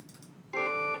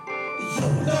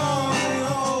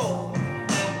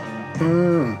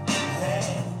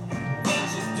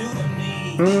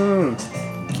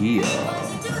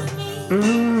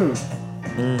On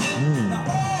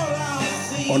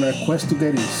our quest to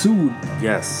getting sued.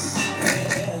 Yes.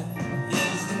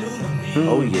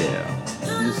 Oh yeah.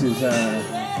 This is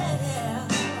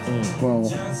well, we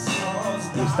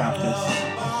stop this.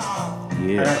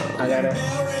 Yeah.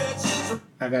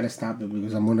 I gotta stop it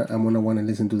because I'm gonna want to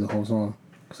listen to the whole song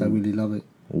because I really love it.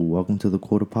 Welcome to the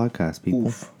Quarter Podcast, people.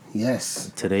 Oof. Yes.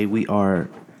 Today we are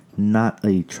not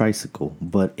a tricycle,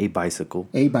 but a bicycle.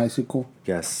 A bicycle.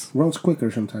 Yes. Runs quicker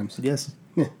sometimes. Yes.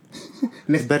 Yeah.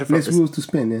 It's better for less wheels to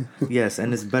spin. Yeah. Yes,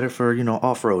 and it's better for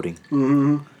off-roading.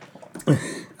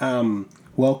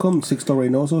 Welcome, Sixto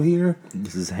Reynoso here.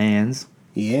 This is Hanz.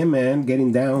 Yeah, man,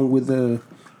 getting down with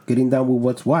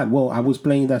what's what. Well, I was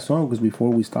playing that song because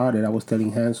before we started, I was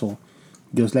telling Hansel,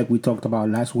 just like we talked about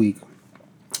last week,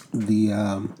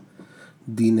 the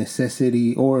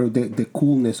necessity or the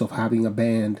coolness of having a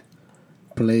band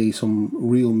play some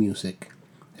real music,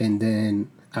 and then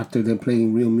after them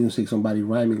playing real music, somebody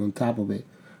rhyming on top of it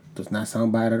does not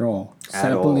sound bad at all.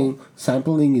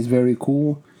 Sampling is very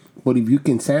cool, but if you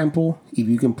can sample, if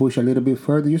you can push a little bit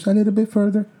further, just a little bit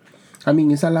further. I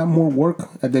mean, it's a lot more work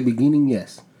at the beginning,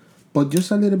 yes, but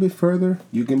just a little bit further,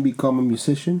 you can become a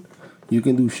musician. You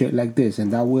can do shit like this,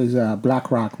 and that was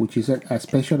Black Rock, which is a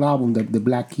special album that the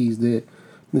Black Keys did.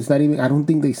 It's not even. I don't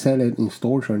think they sell it in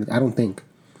stores or anything. I don't think.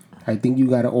 I think you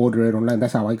gotta order it online.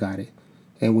 That's how I got it.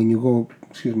 And when you go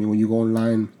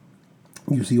online,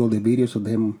 you see all the videos of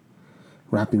them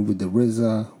rapping with the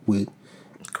RZA, with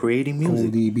creating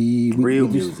music, ODB, real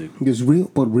music, just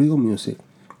real music.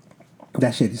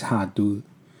 That shit is hot, dude.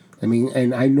 I mean,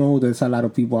 and I know there's a lot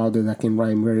of people out there that can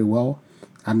rhyme very well.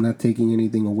 I'm not taking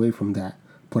anything away from that,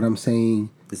 but I'm saying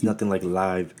it's nothing like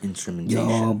live instrumentation.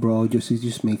 Yo, bro, it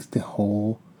just makes the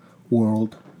whole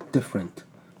world different.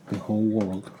 The whole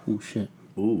world. Oh shit.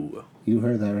 Ooh. You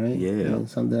heard that, right? Yeah. It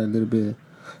sounded a little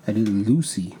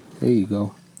loosey. There you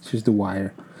go. It's just the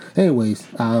wire. Anyways,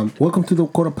 welcome to the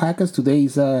Quarter Podcast.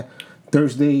 Today's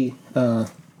Thursday,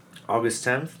 August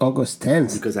 10th. August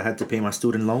 10th. Because I had to pay my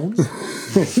student loans.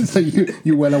 So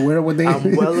you well aware of what they?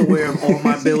 I'm well aware of all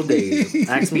my bill days.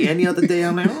 Ask me any other day,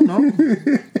 I'm like, I don't know.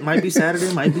 Might be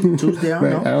Saturday, might be Tuesday, I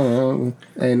don't know.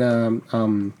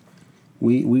 And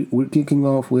we're kicking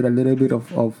off with a little bit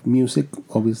of music,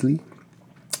 obviously.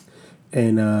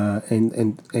 And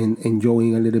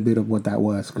enjoying a little bit of what that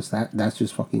was, because that's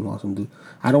just fucking awesome, dude.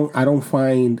 I don't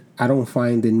find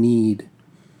the need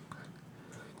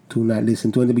to not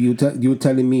listen to it. But you were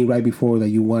telling me right before that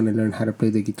you want to learn how to play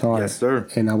the guitar. Yes, sir.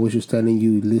 And I was just telling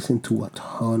you, listen to a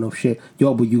ton of shit.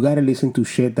 Yo, but you gotta listen to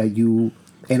shit that you.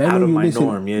 And I know out of you my listen.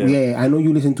 norm, yeah. Yeah, I know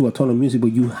you listen to a ton of music,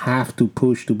 but you have to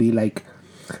push to be like,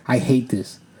 I hate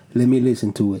this. Let me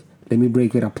listen to it. Let me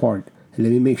break it apart. And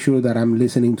let me make sure that I'm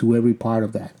listening to every part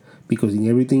of that. Because in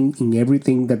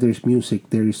everything that there's music,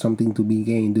 there is something to be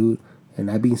gained, dude. And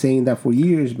I've been saying that for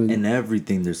years. But in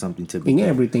everything, there's something to be in gained.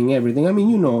 everything. I mean,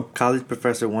 you know. College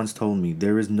professor once told me,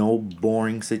 there is no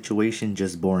boring situation,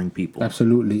 just boring people.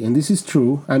 Absolutely. And this is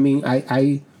true. I mean,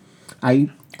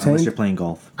 Unless you're playing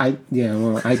golf. I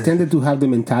tended to have the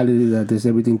mentality that there's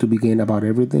everything to be gained about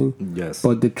everything. Yes.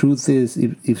 But the truth is,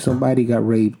 if somebody got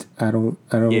raped, I don't.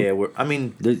 Yeah,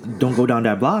 don't go down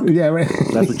that block. Yeah, right.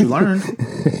 That's what you learned.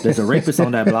 There's a rapist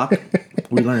on that block.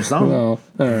 We learned something. No.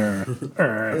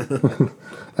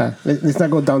 Let's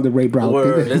not go down the rape route.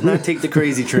 Let's not take the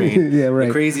crazy train. Yeah, right.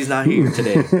 The crazy's not here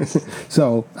today.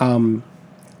 So,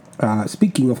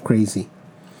 speaking of crazy.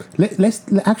 Let's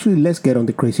get on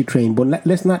the crazy train, but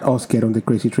let's not us get on the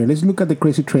crazy train. Let's look at the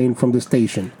crazy train from the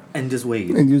station and just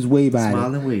wave. And just wave at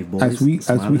Smile it. and wave, boys.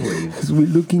 As we're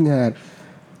looking at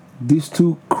these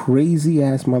two crazy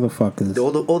ass motherfuckers.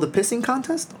 The pissing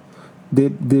contest.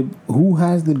 The who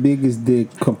has the biggest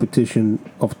dick competition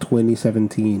of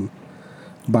 2017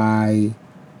 by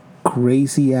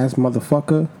crazy ass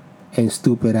motherfucker and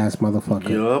stupid ass motherfucker.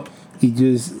 Yup.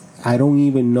 I don't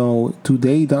even know.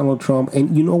 Today, Donald Trump,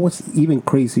 and you know what's even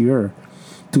crazier?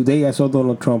 Today, I saw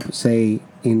Donald Trump say,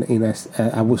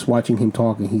 I was watching him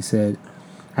talk, and he said,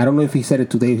 I don't know if he said it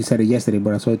today or he said it yesterday,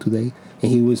 but I saw it today,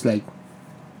 and he was like,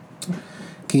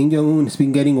 Kim Jong-un has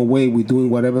been getting away with doing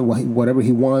whatever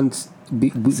he wants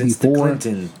Since before. The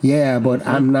Clinton. Yeah, but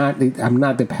I'm not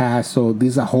the past, so this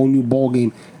is a whole new ball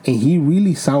game, and he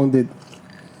really sounded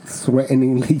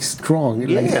threateningly strong.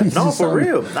 Yeah, for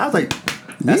real. I was like,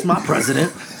 that's my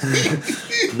president.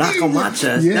 Knock on my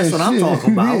chest. Yeah, that's what I'm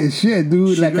talking about. Yeah, shit,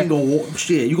 dude.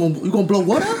 You gonna blow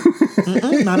what up?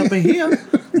 Not up in here.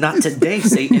 Not today,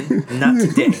 Satan. Not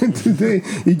today. Today,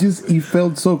 he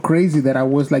felt so crazy that I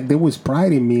was like, there was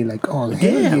pride in me. Like, oh,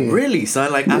 hell yeah. Really,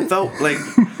 son. Like, I felt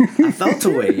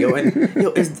away, yo. And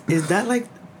yo, is that like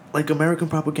like American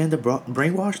propaganda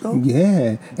brainwash though.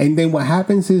 Yeah, and then what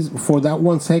happens is for that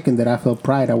 1 second that I felt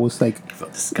pride, I was like, I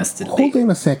felt disgusted. hold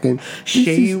on a second,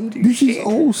 Shamed. This is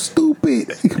all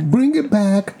stupid. Bring it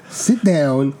back. Sit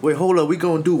down. Wait, hold up. We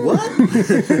gonna do what?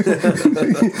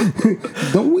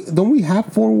 Don't we have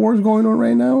 4 wars going on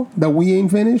right now that we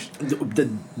ain't finished?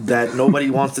 That nobody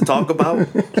wants to talk about.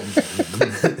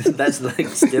 That's like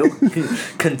still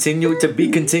continue.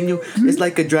 It's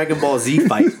like a Dragon Ball Z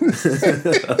fight.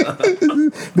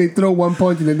 They throw one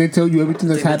punch and then they tell you everything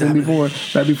that's happened before,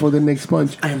 right before the next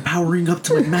punch. I am powering up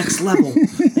to my max level,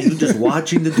 and you're just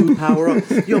watching the dude power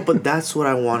up. Yo, but that's what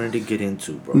I wanted to get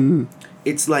into, bro. Mm-hmm.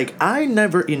 It's like I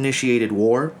never initiated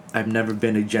war. I've never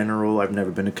been a general. I've never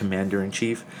been a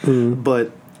commander-in-chief. Mm-hmm.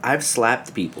 But I've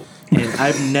slapped people, and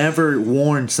I've never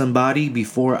warned somebody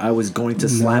before I was going to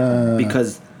slap them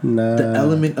because the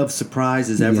element of surprise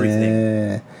is everything.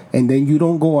 Yeah. And then you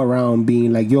don't go around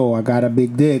being like, yo, I got a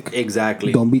big dick.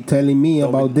 Exactly. Don't be telling me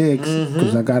about dicks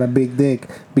because I got a big dick.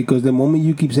 Because the moment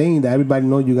you keep saying that, everybody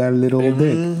knows you got a little old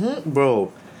dick.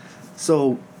 Bro.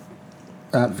 So.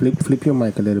 Flip your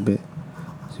mic a little bit.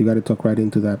 So you got to talk right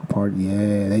into that part.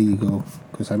 Yeah, there you go.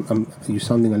 Because you're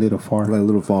sounding a little far. Like a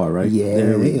little far, right? Yeah,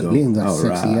 there we go. That all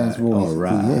sexy ass voice. All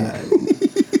right. Yeah.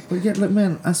 But yeah, look,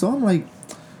 man. So I'm like,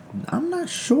 I'm not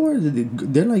sure.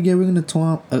 They're like, yeah, we're going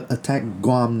to attack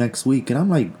Guam next week. And I'm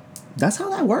like, that's how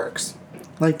that works?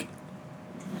 Like,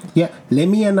 yeah, let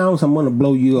me announce I'm going to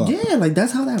blow you up. Yeah, like,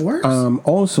 that's how that works.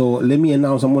 Also, let me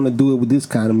announce I'm going to do it with this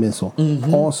kind of missile.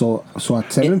 Mm-hmm. Also, so at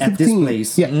 7:15. At this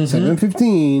place. Yeah,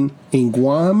 7:15 in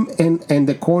Guam and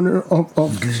the corner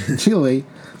of Chile,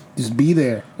 just be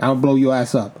there. I'll blow your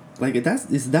ass up. Like,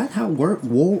 is that how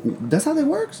that's how that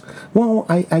works? Well,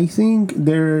 I think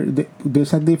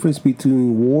there's a difference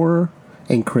between war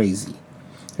and crazy.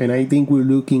 And I think we're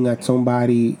looking at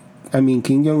somebody, I mean,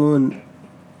 Kim Jong-un,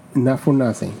 not for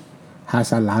nothing,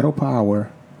 has a lot of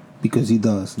power because he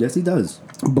does. Yes, he does.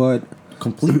 But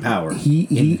complete power in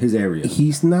his area.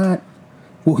 He's not,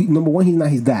 well, number one, he's not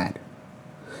his dad.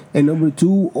 And number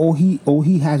two, all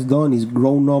he has done is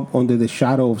grown up under the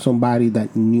shadow of somebody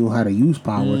that knew how to use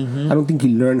power. Mm-hmm. I don't think he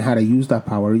learned how to use that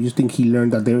power. I just think he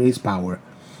learned that there is power.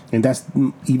 And that's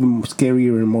even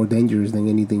scarier and more dangerous than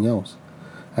anything else.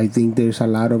 I think there's a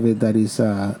lot of it that is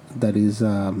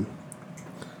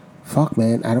fuck,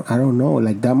 man. I don't know.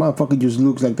 Like, that motherfucker just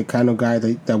looks like the kind of guy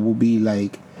that will be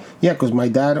like, yeah, because my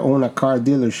dad owned a car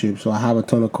dealership, so I have a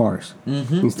ton of cars.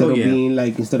 Mm-hmm. Instead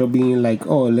of being like,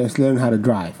 oh, let's learn how to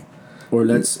drive, or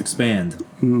let's expand.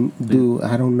 Dude,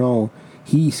 I don't know.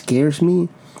 He scares me,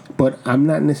 but I'm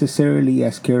not necessarily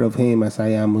as scared of him as I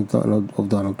am of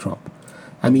Donald Trump.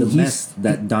 I mean, the mess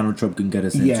that Donald Trump can get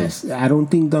us into. Yes, I don't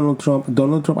think Donald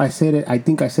Trump. I said it. I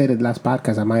think I said it last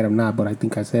podcast. I might have not, but I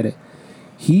think I said it.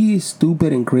 He is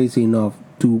stupid and crazy enough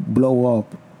to blow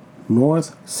up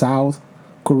North, South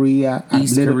Korea,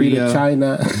 East a little Korea, bit of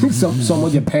China, some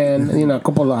of Japan, a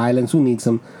couple of islands. Who needs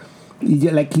them?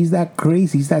 Like, he's that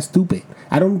crazy. He's that stupid.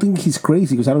 I don't think he's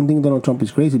crazy because I don't think Donald Trump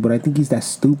is crazy, but I think he's that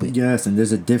stupid. Yes, and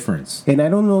there's a difference. And I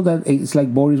don't know that it's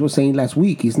like Boris was saying last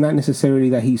week. It's not necessarily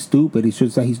that he's stupid. It's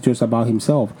just that he's just about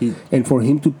himself. And for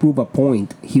him to prove a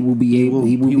point, he will be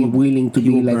willing to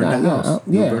be like, I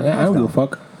don't give a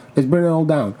fuck. Let's burn it all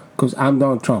down because I'm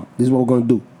Donald Trump. This is what we're gonna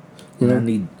do.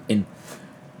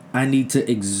 I need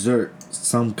to exert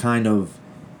some kind of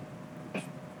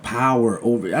power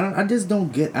over. I just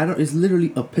don't get. It's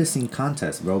literally a pissing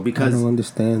contest, bro. Because I don't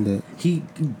understand it. He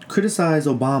criticized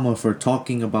Obama for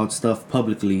talking about stuff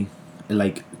publicly,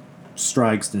 like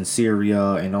strikes in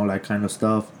Syria and all that kind of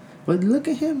stuff. But look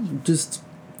at him just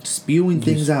spewing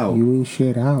things out. Spewing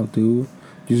shit out, dude.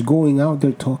 Just going out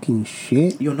there talking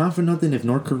shit. Yo, not for nothing. If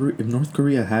North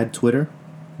Korea had Twitter,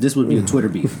 this would be a Twitter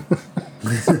beef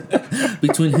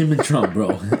between him and Trump,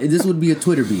 bro. This would be a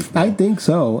Twitter beef, bro. I think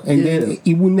so. And then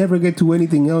it would never get to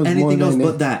anything else.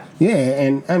 But that. Yeah,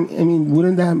 and I mean,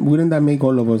 wouldn't that make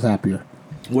all of us happier?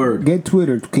 Word. Get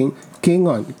Twitter, King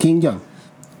Young.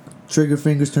 Trigger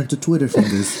fingers turn to Twitter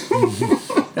fingers.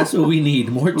 That's what we need.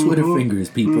 More Twitter fingers,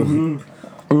 people.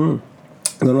 Mm-hmm.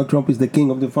 Donald Trump is the king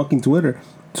of the fucking Twitter.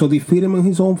 So defeat him in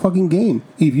his own fucking game.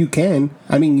 If you can.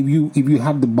 I mean, if you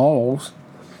have the balls.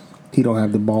 He don't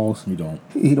have the balls. You don't.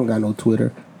 He don't got no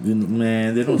Twitter.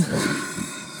 Man, they don't.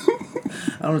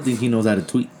 I don't think he knows how to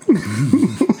tweet.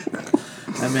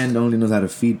 That man only knows how to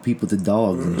feed people to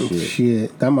dogs and shit.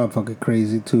 Shit. That motherfucker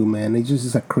crazy too, man. It's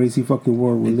just a crazy fucking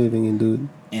world we're living in, dude.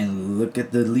 And look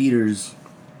at the leaders.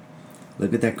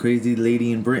 Look at that crazy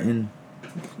lady in Britain.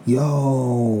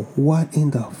 Yo, what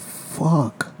in the fuck?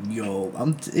 fuck? Yo,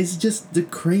 it's just the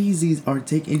crazies are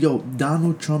taking. Yo,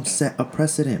 Donald Trump set a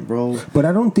precedent, bro. But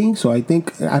I don't think so. I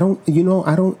don't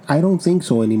think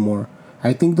so anymore.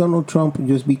 I think Donald Trump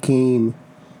just became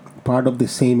part of the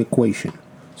same equation.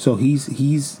 So he's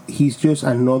just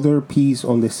another piece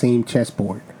on the same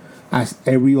chessboard as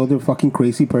every other fucking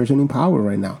crazy person in power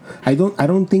right now. I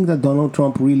don't think that Donald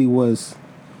Trump really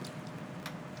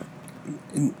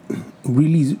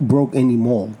broke any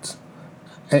molds.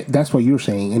 That's what you're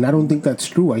saying, and I don't think that's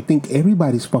true. I think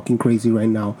everybody's fucking crazy right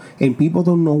now, and people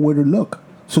don't know where to look.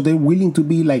 So they're willing to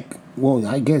be like, well,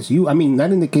 I guess you. I mean,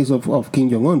 not in the case of Kim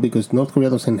Jong Un, because North Korea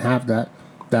doesn't have that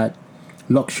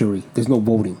luxury. There's no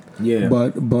voting. Yeah.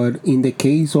 But in the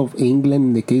case of England,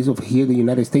 in the case of here, the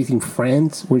United States, in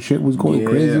France, where shit was going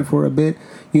crazy for a bit,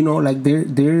 like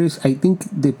there's. I think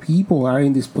the people are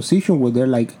in this position where they're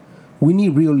like, we need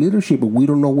real leadership, but we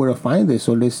don't know where to find it.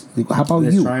 So how about you?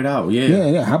 Let's try it out. Yeah.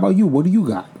 Yeah. How about you? What do you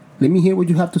got? Let me hear what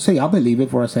you have to say. I'll believe it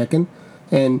for a second.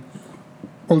 And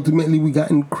ultimately, we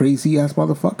gotten crazy ass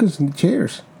motherfuckers in the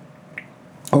chairs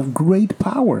of great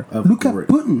power. Look at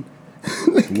Putin.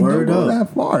 Like, Word don't up. go that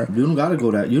far. You don't gotta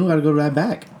go that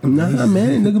back. Nah,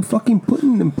 man. Look at fucking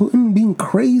Putin being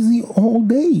crazy all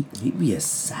day. He be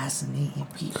assassinating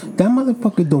people. That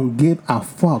motherfucker don't give a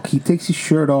fuck. He takes his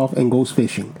shirt off and goes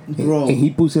fishing. Bro. And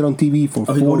he puts it on TV for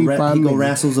 45 minutes. He go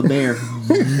wrestles a bear.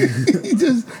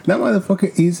 That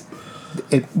motherfucker is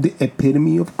the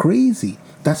epitome of crazy.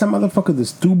 That's a motherfucker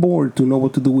that's too bored to know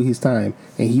what to do with his time,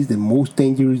 and he's the most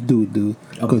dangerous dude.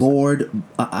 An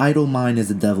idle mind is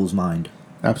the devil's mind.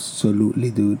 Absolutely,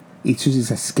 dude. It's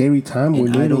a scary time.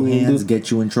 And idle hands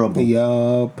get you in trouble.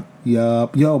 Yup.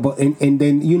 Yo, but and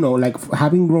then like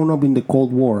having grown up in the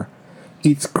Cold War,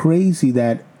 it's crazy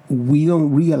that we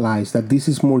don't realize that this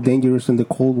is more dangerous than the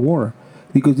Cold War,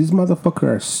 because these motherfuckers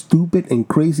are stupid and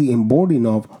crazy and bored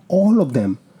enough, all of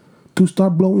them, to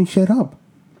start blowing shit up.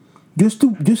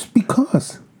 Just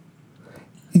because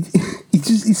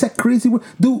it's a crazy world.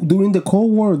 Dude, during the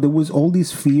Cold War there was all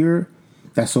this fear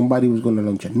that somebody was gonna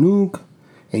launch a nuke,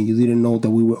 and you didn't know that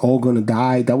we were all gonna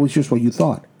die. That was just what you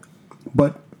thought.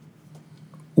 But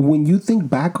when you think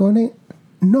back on it,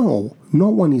 no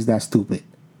one is that stupid.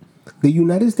 The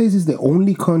United States is the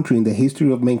only country in the history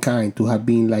of mankind to have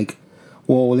been like,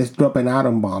 well, let's drop an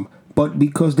atom bomb. But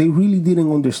because they really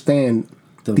didn't understand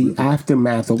the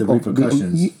aftermath of the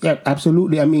repercussions. Yeah,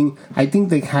 absolutely. I mean, I think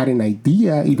they had an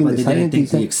idea. Even But the they didn't think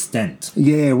scientists. the extent.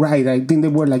 Yeah, right. I think they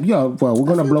were like, "Yo, well, we're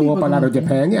gonna blow up a lot of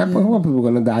Japan. Yeah, but people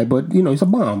are gonna die. But it's a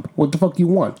bomb. What the fuck you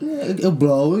want? It'll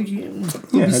blow.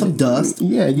 There'll be some dust.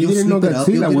 Yeah, you didn't know that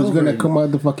Sila was gonna come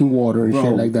out the fucking water and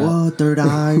shit like that. What, third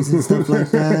eyes and stuff like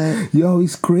that. Yo,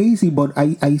 it's crazy. But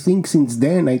I think since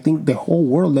then, I think the whole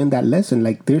world learned that lesson.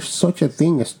 Like, there's such a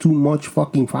thing as too much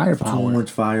fucking firepower. Too much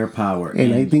firepower.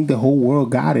 And I think the whole world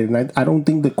got it. And I don't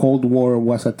think the Cold War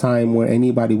was a time where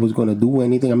anybody was going to do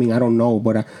anything. I mean, I don't know.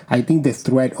 But I think the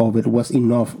threat of it was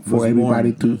enough for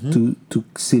everybody to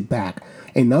sit back.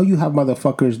 And now you have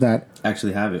motherfuckers that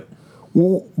actually have it.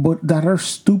 Well, but that are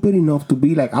stupid enough to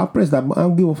be like, I'll press that.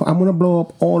 I'm going to blow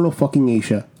up all of fucking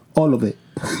Asia. All of it.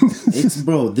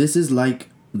 Bro, this is like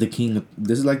the Game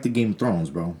of Thrones,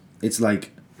 bro. It's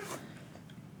like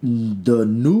the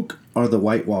nuke are the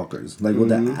White Walkers. Like,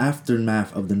 the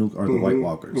aftermath of the nuke are the White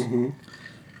Walkers.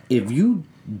 If you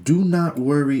do not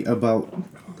worry about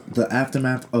the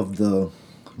aftermath of the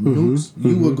nukes,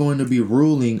 you are going to be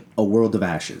ruling a world of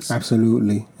ashes.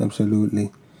 Absolutely.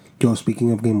 Yo,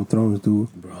 speaking of Game of Thrones,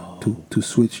 dude, bro, to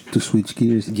switch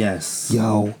gears. Yes.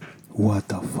 Yo, what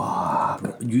the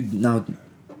fuck?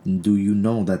 Do you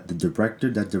know that the director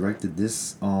that directed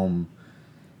this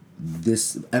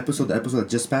the episode that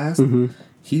just passed,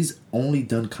 he's only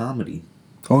done comedy.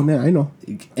 Oh, no, I know.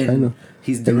 And I know.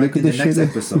 He's directing the next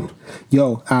episode.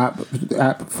 Yo,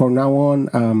 from now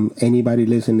on, anybody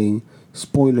listening,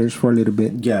 spoilers for a little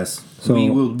bit. Yes. So we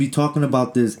will be talking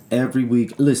about this every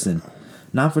week. Listen,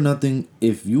 not for nothing,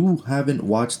 if you haven't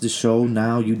watched the show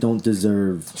now, you don't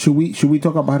deserve... Should we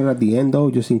talk about it at the end,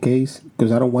 though, just in case?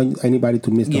 Because I don't want anybody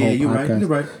to miss the whole podcast. You're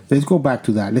right. Let's go back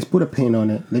to that. Let's put a pin on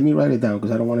it. Let me write it down,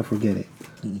 because I don't want to forget it.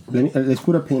 Let's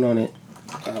put a pin on it.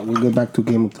 We'll get back to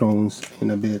Game of Thrones in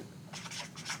a bit.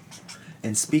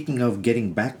 And speaking of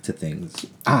getting back to things,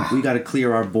 we got to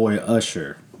clear our boy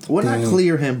Usher. Well, not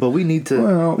clear him, but we need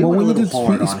to... we need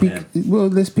to speak... Well,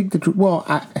 let's speak the truth. Well,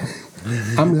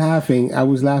 I'm laughing. I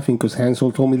was laughing because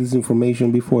Hansel told me this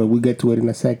information before. We'll get to it in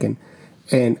a second.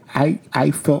 And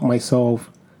I felt myself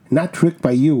not tricked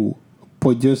by you,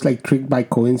 but just like tricked by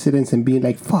coincidence and being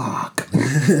like, fuck.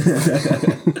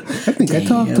 I think I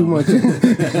talk too much.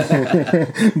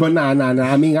 But nah.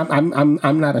 I mean,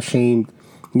 I'm not ashamed.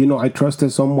 You know, I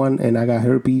trusted someone and I got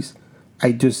herpes.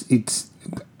 It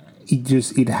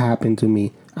happened to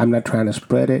me. I'm not trying to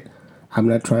spread it. I'm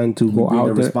not trying to go Being out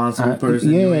a there. responsible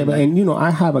person. Yeah, but and you know, I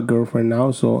have a girlfriend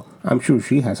now, so I'm sure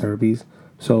she has herpes.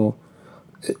 So,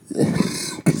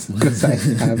 because I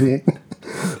have it,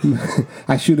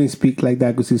 I shouldn't speak like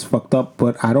that because it's fucked up.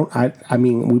 But I don't. I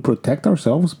mean, we protect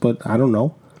ourselves, but I don't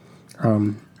know.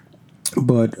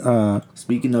 But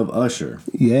Speaking of Usher,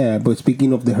 yeah. But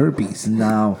speaking of the herpes,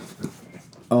 now,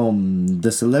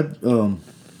 the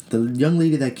young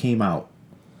lady that came out,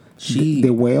 she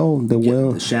the whale,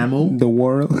 Shamu, the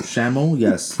world, Shamu,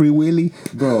 yes, Free Willy,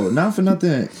 bro. Not for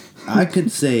nothing, I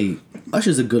could say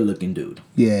Usher's a good looking dude.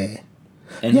 yeah.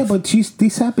 And Yeah, but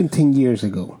this happened 10 years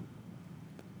ago.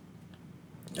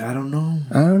 I don't know.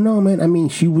 I don't know, man. I mean,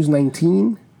 she was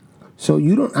 19. So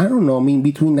I don't know. I mean,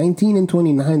 between 19 and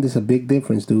 29, there's a big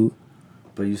difference, dude.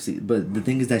 But you see, but the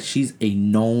thing is that she's a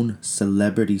known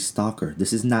celebrity stalker.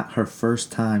 This is not her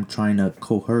first time trying to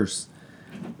coerce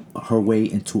her way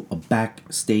into a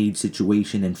backstage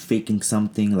situation and faking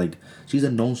something. Like, she's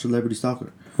a known celebrity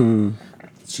stalker.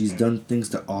 She's done things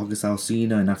to August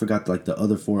Alsina, and I forgot like the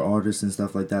other 4 artists and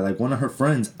stuff like that. Like, one of her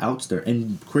friends outs her,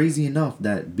 and crazy enough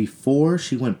that before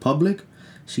she went public,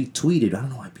 she tweeted. I don't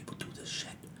know why people do this shit.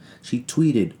 She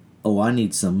tweeted, "Oh, I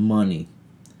need some money,"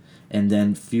 and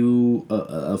then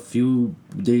a few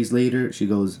days later, she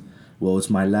goes, "Well, it's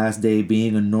my last day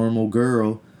being a normal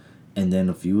girl," and then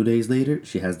a few days later,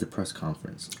 she has the press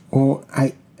conference. Well,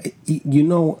 you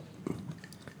know,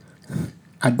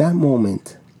 at that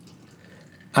moment,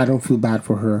 I don't feel bad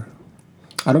for her.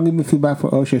 I don't even feel bad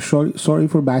for Usher. Sorry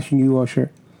for bashing you,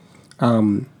 Usher.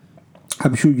 I'm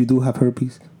sure you do have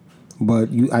herpes, but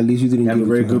at least you didn't You have give a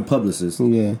very it to good her. publicist.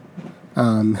 Yeah.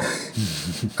 And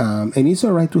it's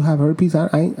all right to have herpes.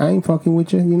 I ain't fucking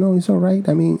with you. You know, it's all right.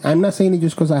 I mean, I'm not saying it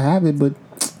just because I have it, but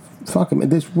fuck it, man.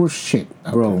 There's worse shit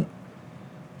out Bro, there.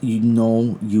 you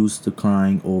know, used to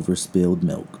crying over spilled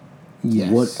milk.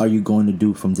 Yes. What are you going to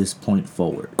do from this point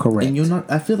forward? Correct. And you're not.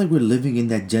 I feel like we're living in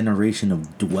that generation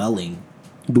of dwelling.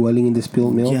 Dwelling in the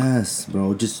spilled milk? Yes,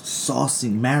 bro. Just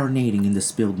saucing, marinating in the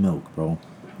spilled milk, bro.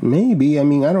 Maybe. I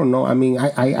mean, I don't know. I mean,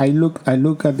 I look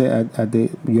at the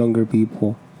younger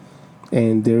people,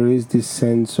 and there is this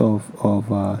sense of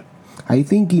I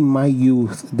think in my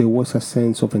youth there was a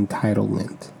sense of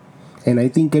entitlement, and I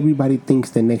think everybody thinks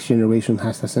the next generation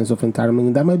has a sense of entitlement,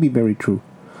 and that might be very true,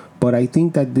 but I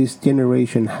think that this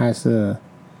generation has a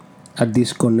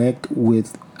disconnect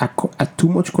with a too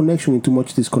much connection and too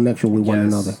much disconnection with one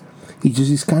Yes. another. It just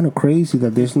is kind of crazy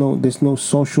that there's no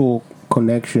social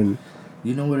connection.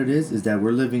 You know what it is? Is that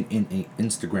we're living in an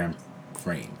Instagram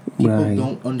frame. People Right.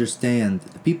 don't understand.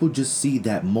 People just see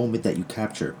that moment that you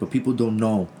capture, but people don't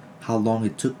know how long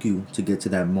it took you to get to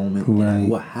that moment Right. and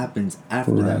what happens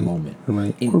after that moment.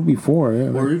 Right. In- Or before, yeah.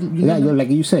 or Right. even- you Yeah, know-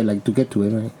 like you said, like to get to it,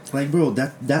 right? Like, bro,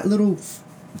 that little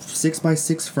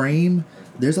 6x6 frame,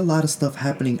 there's a lot of stuff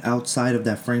happening outside of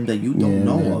that frame that you don't Yeah,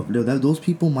 know man. of. Those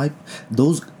people might,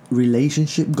 those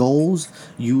relationship goals,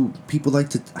 people like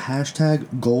to hashtag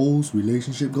goals,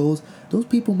 relationship goals, those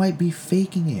people might be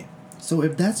faking it. So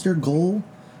if that's your goal,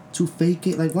 to fake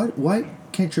it, like, why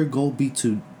can't your goal be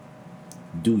to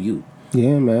do you?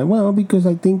 Yeah, man. Well, because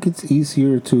I think it's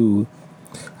easier to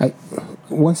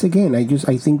once again, I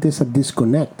think there's a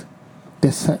disconnect.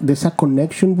 There's a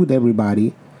connection with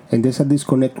everybody, and there's a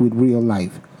disconnect with real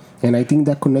life. And I think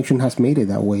that connection has made it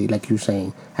that way, like you're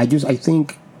saying. I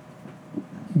think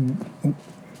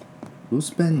We'll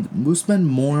spend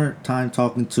more time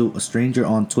talking to a stranger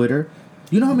on Twitter.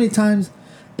 You know how many times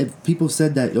if people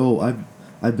said that,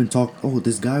 I've been talking,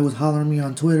 this guy was hollering at me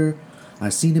on Twitter, I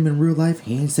seen him in real life,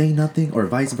 he ain't saying nothing, or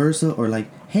vice versa, or like,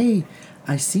 hey,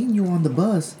 I seen you on the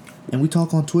bus and we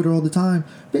talk on Twitter all the time.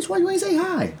 Bitch, why you ain't say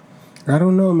hi? I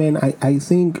don't know, man. I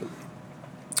think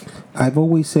I've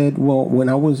always said, well, when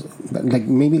I was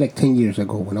maybe 10 years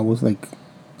ago, when I was late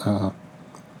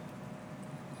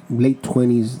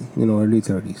 20s, early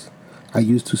 30s, I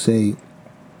used to say,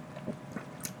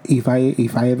 if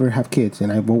I ever have kids,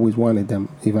 and I've always wanted them,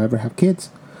 if I ever have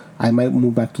kids, I might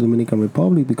move back to Dominican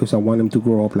Republic because I want them to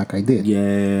grow up like I did.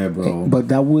 Yeah, bro. But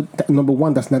number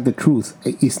one, that's not the truth.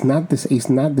 It's not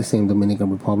the same Dominican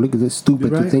Republic. It's stupid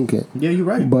You're to right. think it. Yeah, you're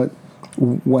right. But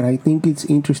what I think is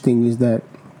interesting is that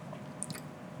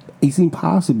it's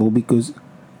impossible because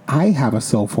I have a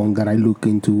cell phone that I look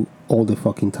into all the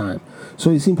fucking time. So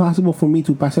it's impossible for me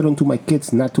to pass it on to my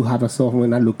kids not to have a cell phone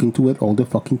and not look into it all the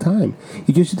fucking time.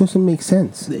 It just doesn't make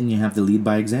sense. Then you have to lead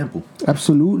by example.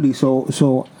 Absolutely. So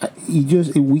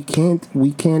we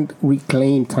can't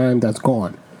reclaim time that's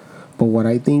gone. But what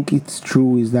I think it's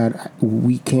true is that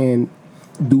we can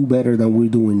do better than we're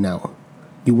doing now.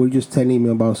 You were just telling me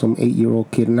about some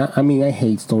 8-year-old kid, and I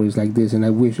hate stories like this, and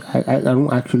I wish I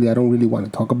don't really want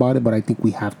to talk about it, but I think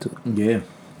we have to. Yeah.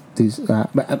 This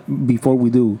before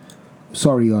we do,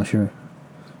 sorry, Usher,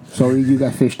 sorry you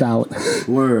got fished out.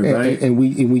 Word, right? And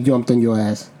we jumped on your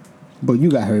ass, but you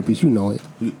got herpes, you know it.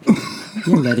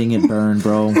 You're letting it burn,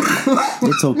 bro.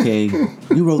 It's okay.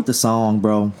 You wrote the song,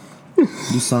 bro.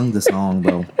 You sung the song,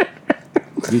 bro.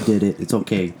 You did it. It's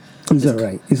okay. It's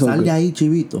alright. It's all Sal good. de ahí,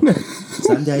 chivito.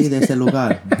 Sal de ahí de ese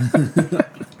lugar.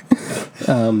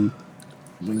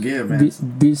 Yeah, man.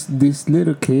 This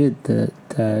little kid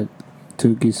that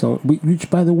took his own, which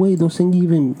by the way doesn't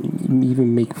even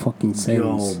make fucking sense.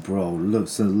 Yo, bro, look.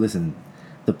 So listen,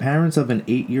 the parents of an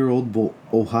 8-year-old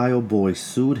Ohio boy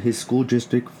sued his school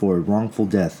district for wrongful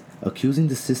death, accusing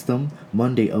the system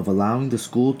Monday of allowing the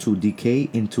school to decay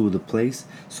into the place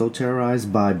so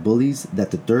terrorized by bullies that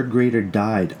the third grader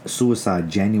died suicide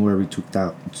January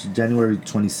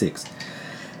 26th.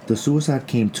 The suicide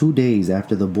came 2 days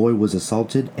after the boy was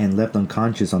assaulted and left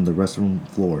unconscious on the restroom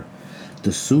floor.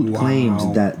 The suit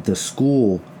claims that the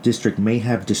school district may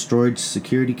have destroyed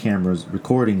security cameras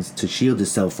recordings to shield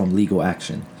itself from legal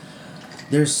action.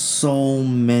 There's so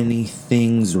many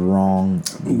things wrong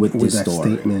with this that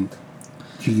story. Statement.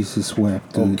 Jesus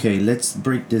wept. Dude. Okay, let's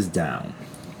break this down.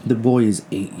 The boy is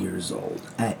 8 years old.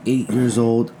 At 8 years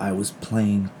old, I was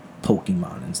playing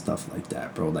Pokemon and stuff like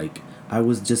that, bro. Like, I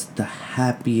was just the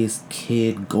happiest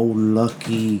kid, go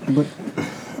lucky. But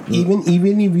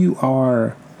even if you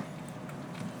are,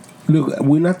 look,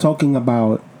 we're not talking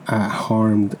about a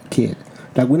harmed kid.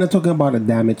 Like, we're not talking about a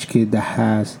damaged kid that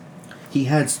has. He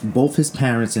had both his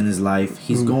parents in his life.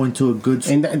 He's going to a good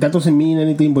school. And that doesn't mean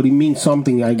anything, but it means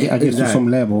something, I guess, Exactly. to some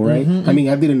level, right? Mm-hmm. I mean,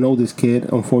 I didn't know this kid.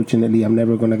 Unfortunately, I'm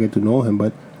never going to get to know him,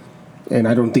 and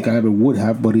I don't think I ever would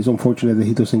have, but it's unfortunate that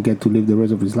he doesn't get to live the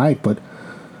rest of his life. But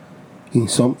in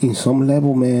some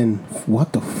level, man,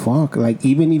 what the fuck? Like,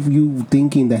 even if you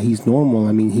thinking that he's normal,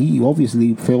 I mean, he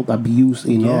obviously felt abused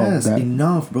enough. Yes,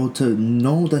 enough, bro, to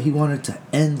know that he wanted to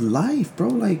end life, bro.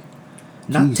 Like,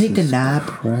 not take a Jesus nap,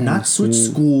 Christ, not switch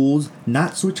dude. schools,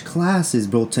 not switch classes,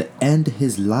 bro, to end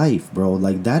his life, bro.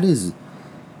 Like, that is,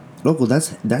 local. That's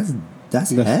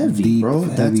heavy, deep, bro.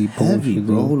 That's heavy, bullshit,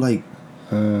 bro. dude. Like,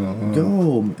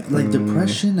 yo, like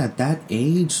depression at that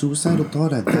age, suicidal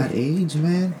thought at that age,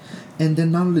 man. And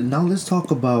then now let's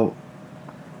talk about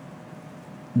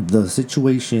the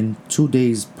situation 2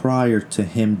 days prior to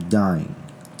him dying,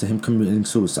 to him committing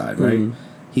suicide, right?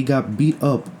 He got beat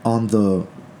up in the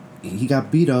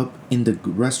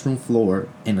restroom floor,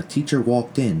 and a teacher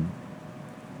walked in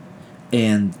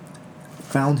and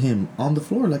found him on the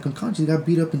floor like unconscious. He got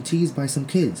beat up and teased by some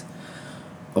kids.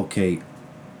 Okay,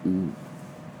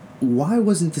 why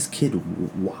wasn't this kid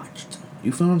watched?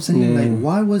 You feel what I'm saying? Yeah. Like,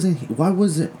 why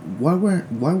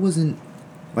wasn't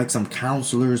like some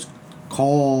counselors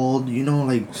called? You know,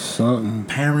 like Something.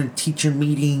 parent teacher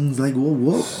meetings. Like,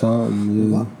 what? Something,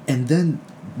 dude. What? And then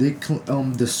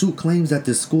the suit claims that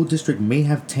the school district may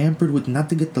have tampered with not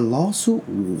to get the lawsuit.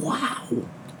 Wow.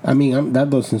 I mean,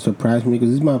 that doesn't surprise me because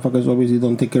these motherfuckers obviously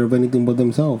don't take care of anything but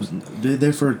themselves. They're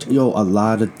there for a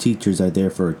lot of teachers are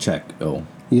there for a check.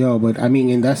 Yo, but I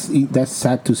mean, and that's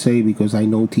sad to say because I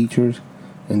know teachers,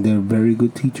 and they're very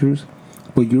good teachers.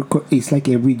 But it's like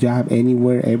every job,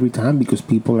 anywhere, every time, because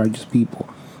people are just people.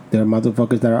 There are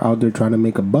motherfuckers that are out there trying to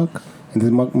make a buck, and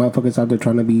there's motherfuckers out there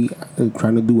trying to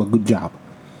do a good job,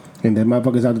 and there are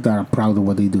motherfuckers out there that are proud of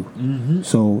what they do. Mm-hmm.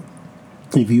 So,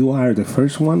 if you are the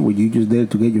first one, where you just there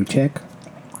to get your check,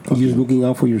 you're just looking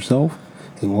out for yourself,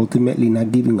 and ultimately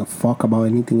not giving a fuck about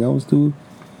anything else, dude.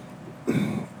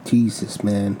 Jesus,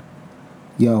 man,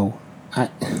 yo,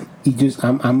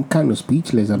 I'm kind of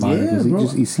speechless about it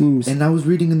because it seems. And I was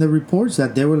reading in the reports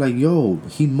that they were like, "Yo,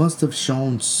 he must have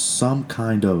shown some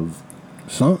kind of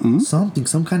something,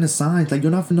 some kind of signs. Like,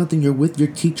 you're not for nothing. You're with your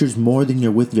teachers more than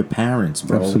you're with your parents,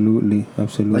 bro. Absolutely.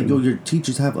 Like, yo, your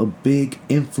teachers have a big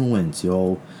influence,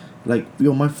 yo. Like,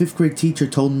 yo, my 5th grade teacher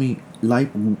told me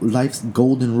life's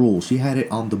golden rule. She had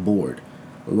it on the board.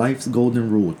 Life's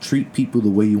golden rule: treat people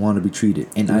the way you want to be treated,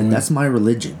 and that's my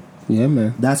religion. Yeah,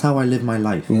 man. That's how I live my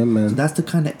life. Yeah, man. So that's the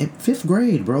kind of 5th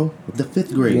grade, bro. The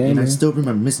 5th grade, yeah, and man. I still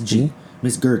remember Miss G, Yeah.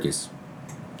 Miss Gerges.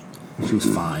 She was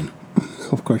fine.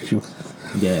 Of course she was.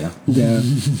 Yeah. Yeah.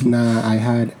 Nah, I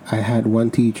had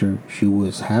one teacher. She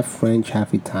was half French,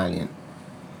 half Italian,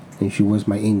 and she was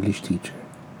my English teacher.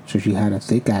 So she had a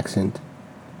thick accent,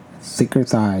 thicker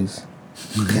thighs,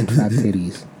 and fat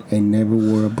titties, and never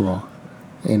wore a bra.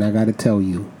 And I gotta tell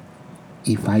you,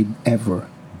 if I ever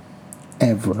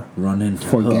Run into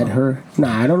forget her,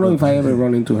 nah, I don't know if I ever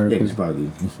run into her, Yeah, probably.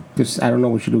 because I don't know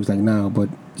what she looks like now. But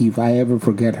if I ever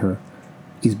forget her,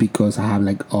 it's because I have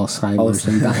like Alzheimer's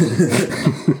and dying.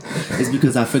 It's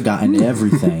because I've forgotten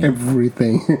everything.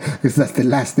 Everything. Because that's the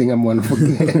last thing I'm gonna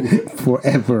forget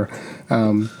forever.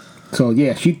 So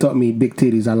yeah, she taught me big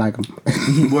titties. I like them.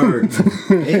 Word.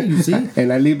 Hey, you see?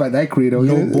 And I live by that credo.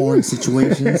 No boring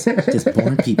situations, just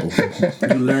boring people.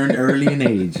 You learn early in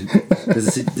age.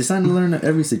 It's time to learn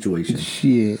every situation.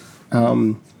 Shit.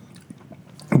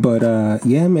 But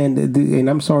yeah, man. And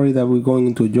I'm sorry that we're going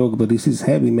into a joke, but this is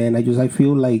heavy, man. I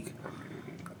feel like,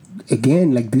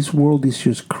 again, like this world is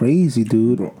just crazy,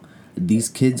 dude. Bro, these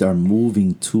kids are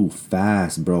moving too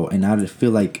fast, bro. And I just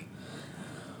feel like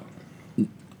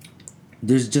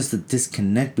there's just a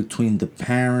disconnect between the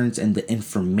parents and the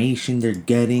information they're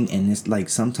getting, and it's like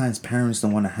sometimes parents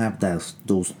don't want to have those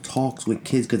talks with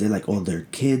kids because they're like, oh, they're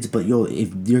kids. But yo,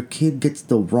 if your kid gets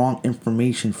the wrong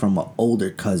information from an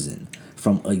older cousin,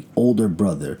 from an older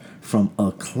brother, from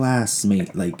a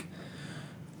classmate, like,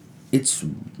 it's,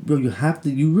 bro,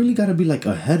 you really gotta be like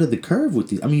ahead of the curve with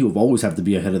these. I mean, you always have to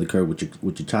be ahead of the curve with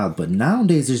your child, but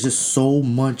nowadays there's just so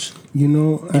much,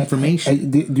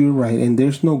 information. You're right, and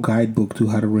there's no guidebook to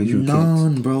how to raise your kids.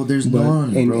 None, bro. There's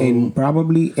none, bro. And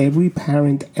probably every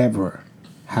parent ever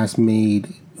has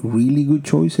made really good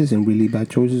choices and really bad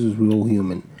choices, as we're all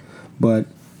human. But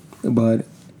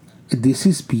this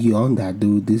is beyond that,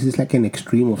 dude. This is like an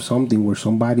extreme of something where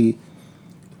somebody.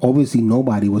 Obviously,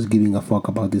 nobody was giving a fuck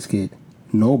about this kid.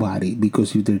 Nobody.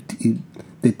 Because if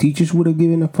the teachers would have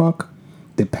given a fuck,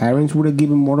 the parents would have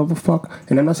given more of a fuck.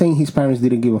 And I'm not saying his parents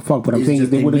didn't give a fuck, but I'm saying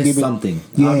if they would have given something.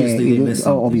 Yeah, obviously, they missed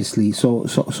something. Obviously. So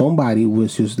somebody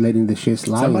was just letting the shit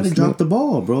slide. Somebody dropped the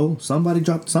ball, bro. Somebody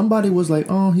was like,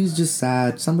 oh, he's just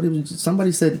sad.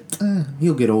 Somebody said,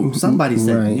 he'll get over. Somebody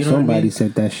said, right. You know somebody what I mean?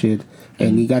 said that shit.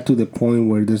 And he got to the point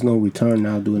where there's no return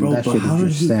now doing that shit.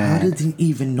 How did he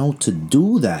even know to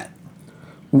do that?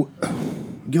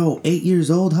 Yo, 8 years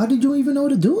old. How did you even know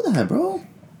to do that, bro?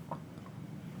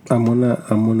 I'm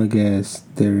gonna guess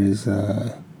there is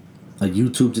a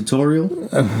YouTube tutorial.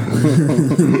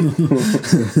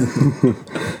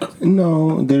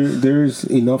 No, there's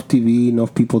enough TV,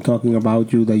 enough people talking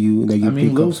about you that you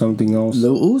pick up something else.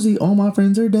 Lil Uzi, all my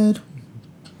friends are dead.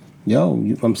 Yo,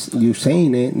 you're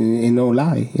saying it, and ain't no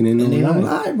lie. It ain't no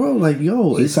lie, bro. Like,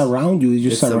 yo, it's around you. It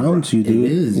just surrounds you,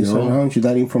 dude. It surrounds you.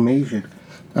 That information.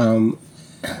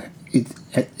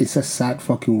 It's a sad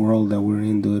fucking world that we're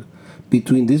in, dude.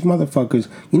 Between these motherfuckers,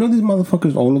 these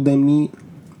motherfuckers, all of them need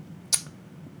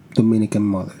Dominican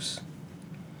mothers.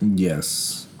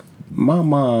 Yes. My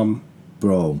mom,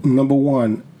 bro. Number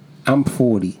one, I'm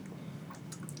 40.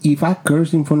 If I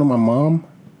curse in front of my mom,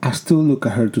 I still look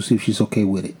at her to see if she's okay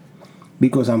with it.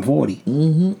 Because I'm 40.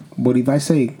 Mm-hmm. But if I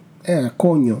say,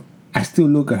 coño, I still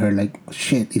look at her like,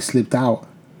 shit, it slipped out.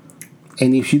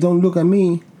 And if she don't look at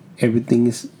me, everything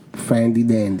is fandy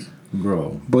dandy.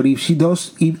 Bro. But if she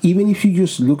does, even if she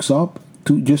just looks up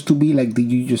to be like,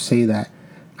 did you just say that?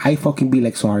 I fucking be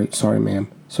like, sorry, ma'am.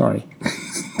 Sorry.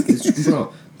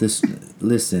 Bro,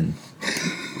 listen.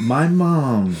 My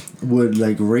mom would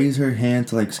like raise her hand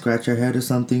to like scratch her head or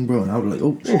something, bro, and I would be like,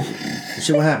 oh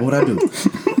shit, what happened? What'd I do?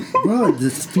 Bro, the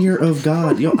fear of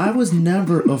God. Yo, I was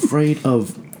never afraid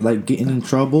of like getting in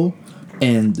trouble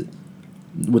and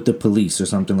with the police or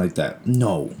something like that.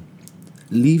 No.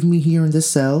 Leave me here in the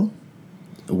cell.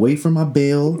 Wait for my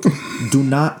bail. Do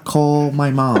not call my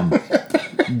mom.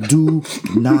 Do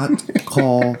not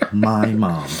call my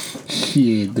mom.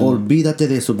 Shit, dude. Olvídate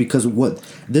de eso, because what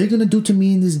they're gonna do to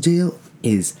me in this jail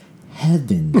is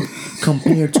heaven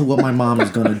compared to what my mom is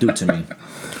gonna do to me.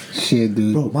 Shit,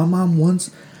 dude. Bro, my mom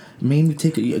once made me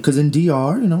take it, because in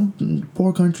DR,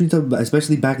 poor country stuff,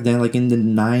 especially back then, like in the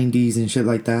 90s and shit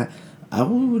like that, I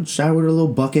would shower with a little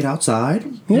bucket outside.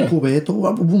 Yeah.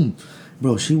 Boom.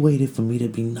 Bro, she waited for me to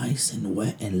be nice and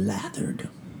wet and lathered.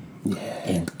 Yeah.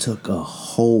 And took a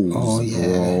hose,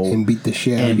 bro. And beat the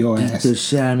shit out of your ass. Beat the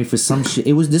shit out of me for some shit.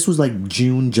 This was like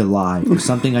June, July, or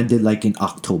something I did like in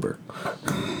October.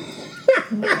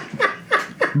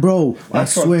 Bro,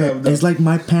 That's I swear, up, it's like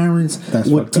my parents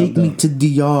would take me to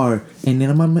DR, and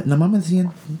then la mamá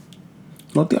decían,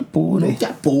 no te apures. no te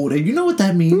apures. You know what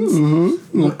that means?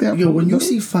 Mm-hmm. No te apures. Yo, when you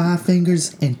see 5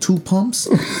 fingers and 2 pumps,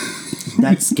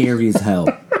 that's scary as hell.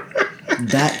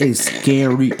 That is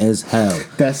scary as hell.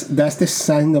 That's the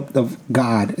sign of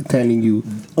God telling you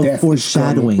A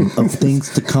foreshadowing of things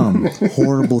to come.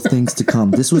 Horrible things to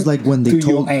come. This was like when they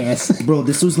told your ass. Bro,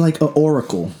 this was like an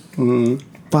oracle.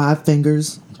 5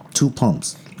 fingers, 2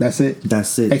 pumps. That's it.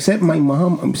 That's it. Except my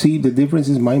mom. See, the difference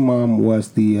is my mom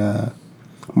was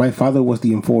my father was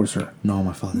the enforcer. No,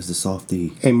 my father's the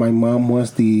softie. And my mom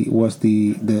was the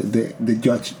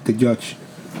judge,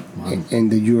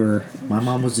 and the juror. My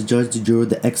mom was the judge, the juror,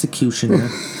 the executioner,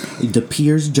 the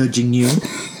peers judging you.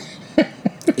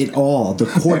 It all, the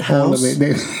courthouse,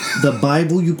 the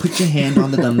Bible you put your hand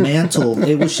on, the mantle.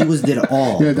 She did it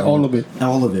all. Yeah, all of it.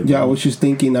 All of it. Yeah, bro. I was just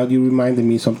thinking. Now you reminded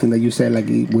me something that you said. Like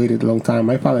he waited a long time.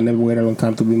 My father never waited a long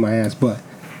time to beat my ass. But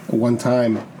one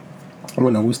time,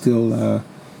 when I was still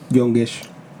youngish,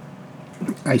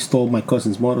 I stole my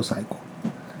cousin's motorcycle,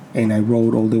 and I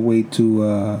rode all the way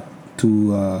to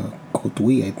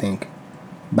Cotuí, I think.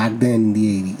 Back then in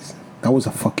the 80s, that was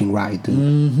a fucking ride, dude.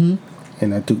 Mm-hmm.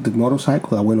 And I took the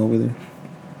motorcycle. I went over there,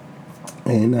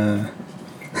 and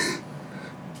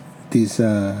this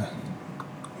that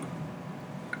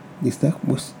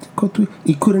was Cotuí.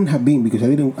 It couldn't have been because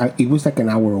it was like an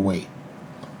hour away.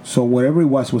 So whatever it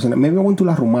was maybe I went to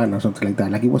La Romana or something like that.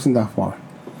 Like it wasn't that far.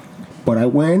 But I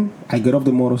got off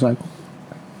the motorcycle,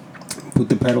 put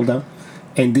the pedal down,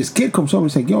 and this kid comes over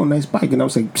and says, "Yo, nice bike." And I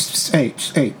was like, "Hey,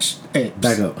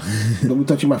 Back up. Don't be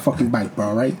touching my fucking bike,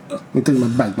 bro, right? Don't be touching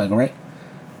my bike, all right?"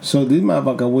 So this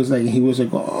motherfucker was like,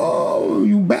 "Oh,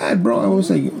 you bad, bro." I was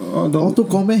like, "Oh, don't."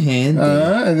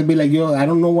 And they'd be like, "Yo, I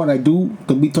don't know what I do.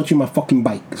 Don't be touching my fucking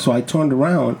bike." So I turned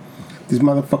around. This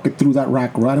motherfucker threw that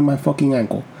rock right in my fucking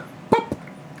ankle. Pop.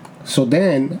 So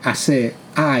then I said,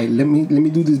 "Alright, let me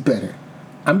do this better.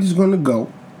 I'm just gonna go."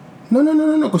 No.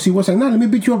 Because he was like, "No, let me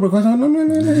beat you up." Because no,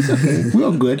 it's okay. We're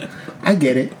all good. I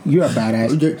get it. You're a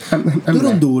badass.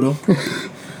 I'm duro.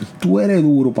 Tú eres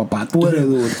duro, papá. Tú eres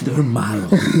duro. Tú eres malo.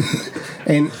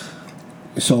 And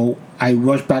so I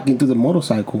rushed back into the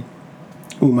motorcycle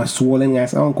with my swollen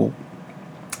ass ankle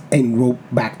and rode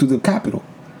back to the Capitol.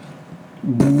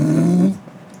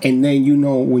 And then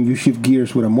when you shift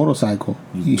gears with a motocycle,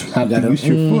 you have to use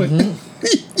your foot.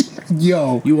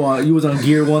 Yo, you was on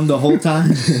gear 1 the whole time.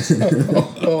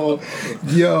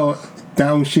 Yo,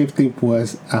 downshifting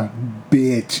was a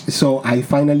bitch. So I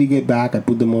finally get back. I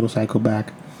put the motorcycle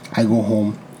back. I go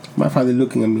home. My father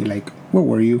looking at me like, "Where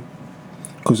were you?"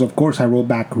 Because of course I rode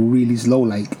back really slow,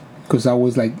 like, because I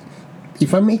was like,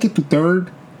 if I make it to 3rd,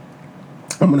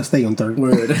 I'm gonna stay on 3rd.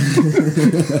 Word.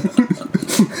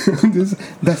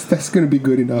 That's gonna be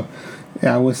good enough. And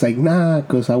I was like, nah,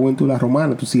 because I went to La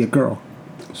Romana to see a girl.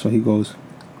 So he goes,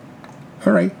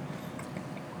 all right.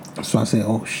 So I said,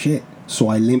 oh shit. So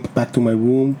I limp back to my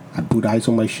room. I put ice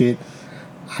on my shit.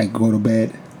 I go to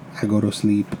bed. I go to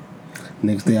sleep.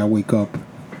 Next day I wake up.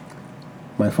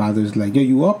 My father's like, yo,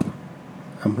 you up?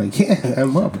 I'm like, yeah,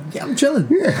 I'm up. Yeah, I'm chilling.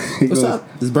 Yeah. What's up?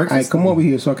 This breakfast? I come over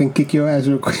here so I can kick your ass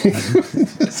real quick.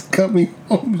 Just coming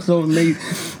home so late.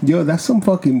 Yo, that's some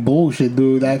fucking bullshit,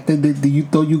 dude. You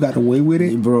thought you got away with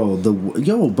it? Bro,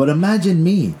 but imagine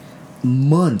me.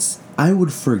 Months, I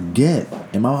would forget.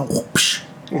 And my mom, whoosh.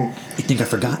 You think I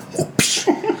forgot? Whoosh.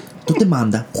 Tu te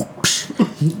manda. Whoosh.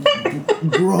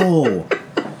 Bro,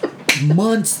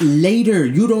 months later,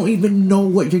 you don't even know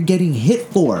what you're getting hit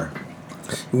for.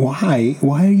 Why?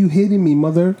 Why are you hitting me,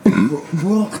 mother?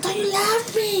 Bro, I thought you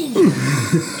loved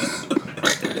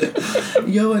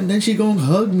me. Yo, and then she gonna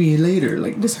hug me later.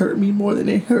 Like, this hurt me more than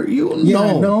it hurt you.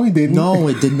 Yeah, no, it didn't. No,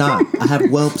 it did not. I have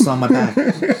whelps on my back.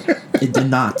 It did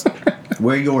not.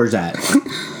 Where yours at?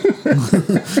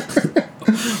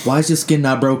 Why is your skin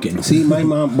not broken? See, my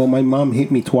mom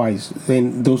hit me twice,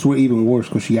 and those were even worse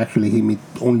because she actually hit me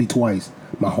only twice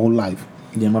my whole life.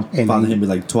 Yeah, my father hit me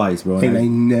like twice, bro. And I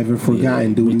never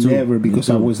forgotten, dude. Me too. Never, because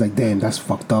I was like, damn, that's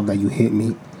fucked up that you hit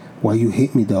me. Why you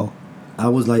hit me though? I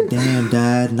was like, damn,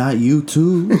 Dad, not you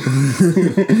too.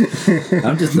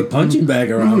 I'm just a punching bag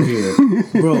around here.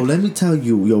 Bro, let me tell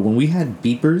you, when we had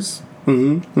beepers,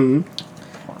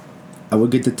 I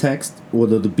would get the text, or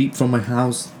the beep from my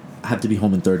house, I have to be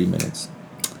home in 30 minutes.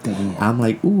 Damn. I'm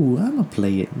like, ooh, I'm going to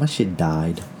play it. My shit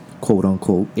died. Quote,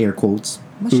 unquote, air quotes.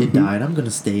 My shit died. I'm going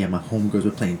to stay at my homegirls.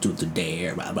 We're playing Truth or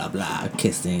Dare, blah, blah, blah.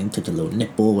 Kissing, touch a little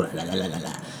nipple, blah, blah, blah, blah,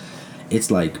 blah. It's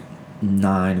like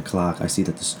 9 o'clock. I see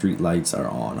that the street lights are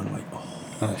on. I'm like,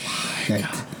 oh shit.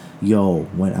 God. Yo,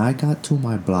 when I got to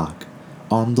my block,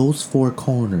 on those 4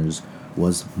 corners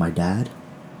was my dad,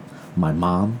 my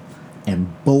mom,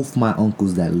 and both my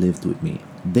uncles that lived with me.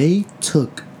 They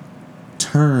took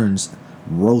turns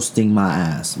roasting my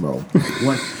ass, bro.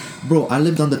 Bro, I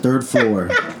lived on the 3rd floor.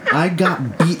 I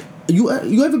got beat.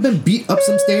 You ever been beat up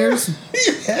some stairs?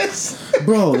 Yes.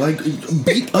 Bro, like,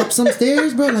 beat up some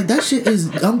stairs, bro? Like, that shit is...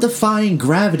 I'm defying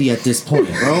gravity at this point,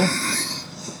 bro.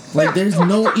 Like, there's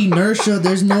no inertia,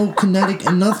 there's no kinetic,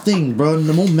 nothing, bro.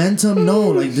 The momentum, no.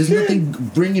 Like, there's nothing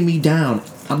bringing me down.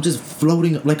 I'm just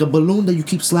floating like a balloon that you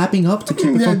keep slapping up to keep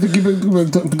it from... to keep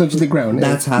it touch the ground.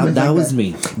 That's how... That like was that.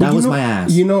 me. That was my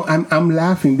ass. You know, I'm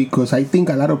laughing because I think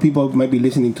a lot of people might be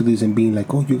listening to this and being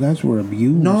like, "Oh, you guys were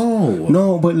abused."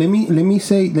 No. But let me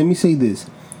say this.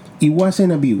 It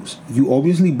wasn't abuse. You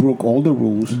obviously broke all the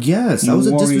rules. Yes, I was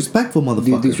a disrespectful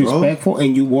motherfucker, disrespectful, bro.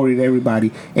 And you worried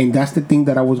everybody. And that's the thing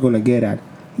that I was gonna get at.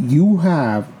 You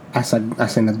have, as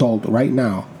an adult right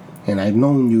now, and I've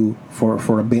known you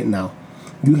for a bit now,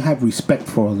 you have respect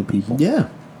for other people. Yeah.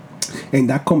 And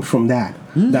that comes from that.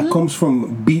 Mm-hmm. That comes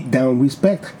from beat down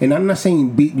respect. And I'm not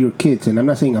saying beat your kids, and I'm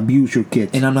not saying abuse your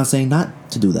kids. And I'm not saying not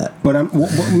to do that. But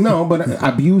but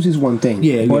abuse is one thing.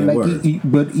 Yeah, but word.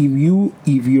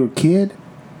 If your kid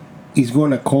is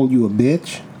gonna call you a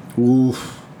bitch,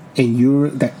 oof, and you're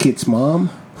that kid's mom,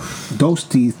 those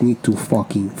teeth need to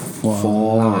fucking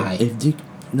fly.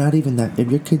 Not even that.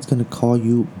 If your kid's gonna call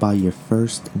you by your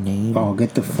first name, oh,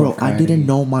 get the fuck bro! I didn't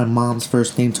know my mom's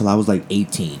first name till I was like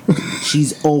 18.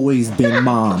 She's always been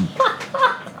mom.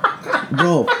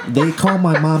 Bro, they call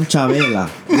my mom Chabela,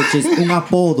 which is un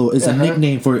apodo, is a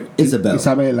nickname for Isabel.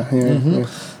 Isabella, yeah, yeah.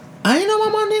 I didn't know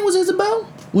my mom's name was Isabel.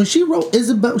 When she wrote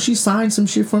Isabel, she signed some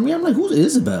shit for me. I'm like, who's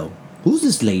Isabel? Who's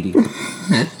this lady?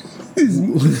 It's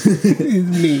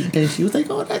me. And she was like,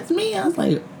 oh, that's me. I was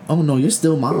like, oh no, you're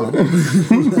still mom.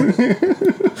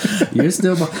 You're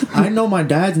still mom. I know my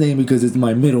dad's name because it's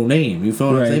my middle name. You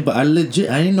feel what I'm saying? But I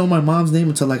didn't know my mom's name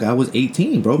until like I was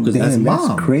 18, bro. Because that's mom.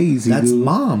 That's crazy. That's dude.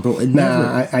 mom, bro.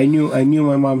 I knew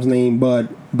my mom's name, but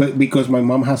because my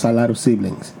mom has a lot of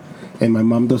siblings, and my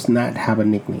mom does not have a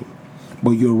nickname.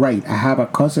 But you're right. I have a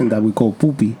cousin that we call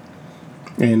Poopy,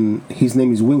 and his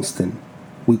name is Winston.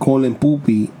 We call him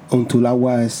Poopy until I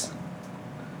was,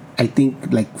 I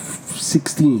think, like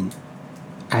 16.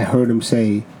 I heard him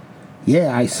say,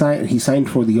 "Yeah, he signed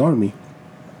for the army,"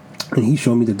 and he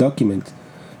showed me the document,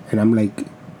 and I'm like,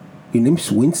 "Your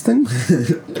name's Winston?"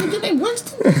 Your name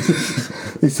Winston?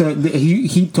 So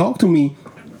he talked to me.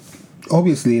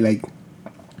 Obviously, like,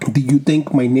 do you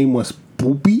think my name was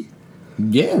Poopy?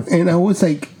 Yeah. And I was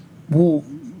like, well,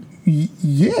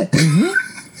 yeah. Mm-hmm.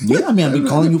 Yeah, I mean, I've been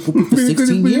calling you Poopy for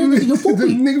 16 years. You're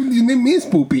Poopy. Your name is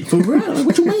Poopy. For real? Like,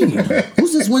 what you mean?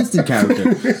 Who's this Winston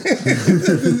character?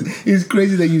 It's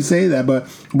crazy that you say that, but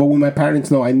with my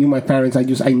parents, no. I knew my parents.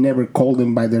 I never called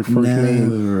them by their first name.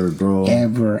 Never, bro.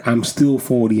 Ever. I'm still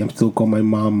 40. I'm still calling my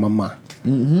mom Mama.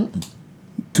 Mm-hmm.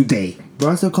 Today. Bro,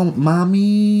 I still call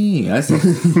Mommy. I still,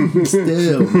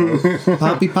 bro.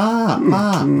 Papi, pop.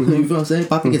 You feel what I'm saying?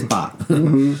 Papi gets pop.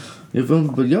 Mm-hmm. You feel me?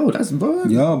 But yo, that's bro.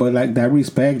 Yeah, but like that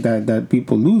respect that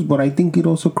people lose, but I think it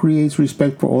also creates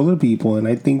respect for other people, and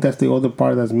I think that's the other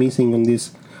part that's missing on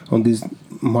this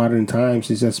modern times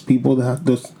is that people that have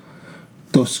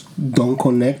those don't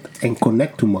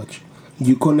connect too much.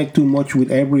 You connect too much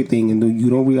with everything, and you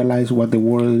don't realize what the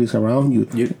world is around you.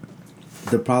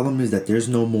 The problem is that there's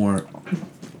no more.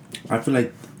 I feel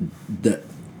like the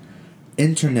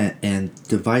internet and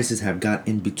devices have got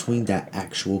in between that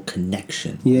actual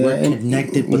connection. Yeah, we're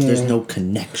connected, but there's no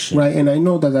connection. Right, and I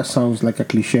know that sounds like a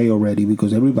cliche already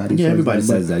because everybody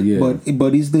says that. Yeah,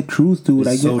 but it's the truth, dude.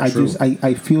 I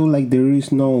feel like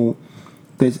there's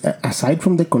aside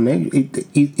from the connection,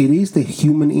 it is the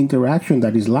human interaction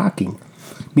that is lacking,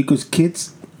 because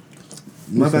kids.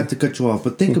 I'm about to cut you off,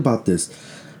 but think about this.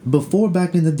 Before,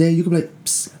 back in the day, you could be like,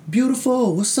 psst,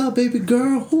 beautiful, what's up, baby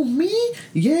girl? Who, me?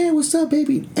 Yeah, what's up,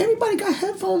 baby? Everybody got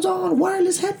headphones on,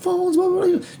 wireless headphones. Blah, blah,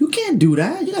 blah. You can't do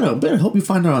that. You better hope you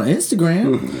find her on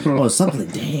Instagram or something.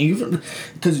 Dang,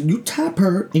 because you tap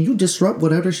her and you disrupt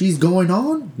whatever she's going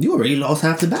on, you already lost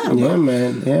half the battle. Yeah,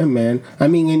 man. Yeah, man. I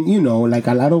mean, and like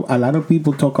a lot of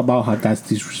people talk about how that's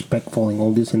disrespectful and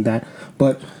all this and that,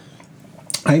 but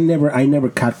I never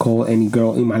catcall any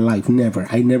girl in my life. Never.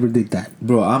 I never did that.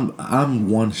 Bro, I'm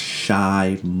one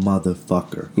shy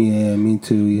motherfucker. Yeah, me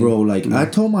too. Yeah. Bro, like, I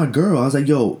told my girl, I was like,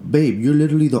 yo, babe, you're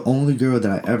literally the only girl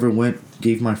that I ever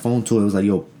gave my phone to. It was like,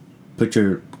 yo, I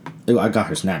got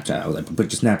her Snapchat. I was like,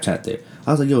 put your Snapchat there.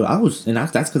 I was like, yo,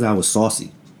 that's because I was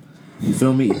saucy. You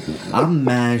feel me? I'm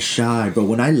mad shy, bro.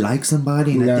 When I like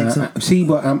somebody and I think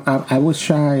but I was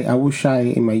shy. I was shy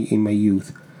in my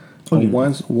youth.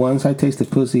 Once I tasted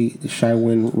pussy, the shy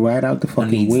went right out the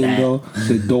fucking window,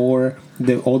 the door.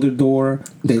 the other door,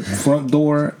 the front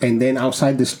door, and then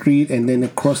outside the street, and then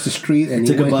across the street, and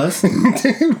Took a bus.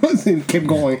 and kept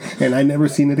going, and I never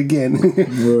seen it again.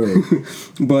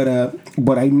 But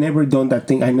I never done that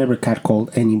thing. I never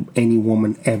catcalled any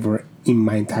woman ever in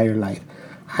my entire life.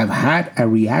 I've had a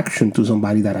reaction to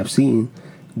somebody that I've seen.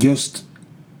 Just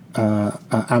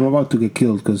I'm about to get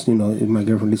killed because if my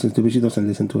girlfriend listens to me, she doesn't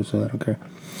listen to it, so I don't care.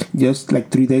 Just like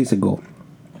 3 days ago,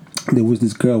 there was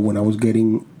this girl when I was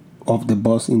getting off the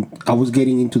bus. I was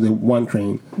getting into the 1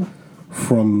 train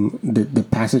from the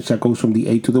passage that goes from the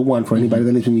 8 to the 1. For anybody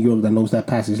that lives in New York that knows that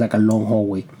passage, it's like a long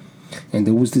hallway. And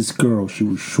there was this girl. She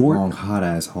was short. Long,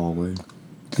 hot-ass hallway.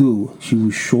 Dude, she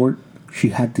was short. She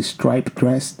had this striped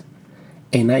dress.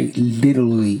 And I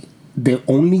literally... The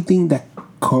only thing that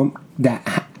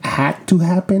had to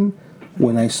happen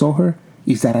when I saw her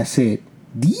is that I said,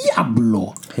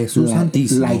 Diablo. Jesus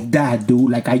Santísimo. Like that, dude.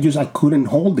 Like I couldn't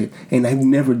hold it. And I've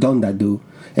never done that, dude.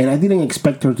 And I didn't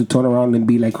expect her to turn around and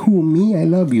be like, who, me? I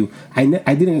love you. I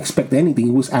didn't expect anything.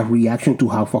 It was a reaction to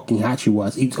how fucking hot she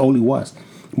was. It's all it was.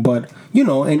 But,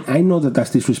 and I know that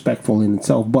that's disrespectful in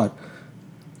itself. But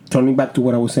turning back to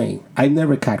what I was saying, I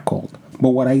never catcalled.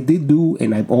 But what I did do,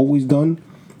 and I've always done,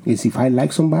 is if I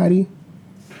like somebody,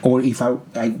 or if I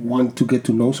want to get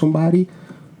to know somebody,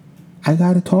 I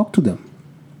gotta talk to them.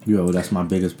 Yo, that's my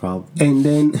biggest problem. And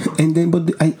then,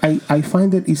 but I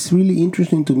find that it's really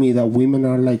interesting to me that women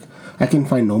are like, I can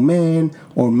find no man,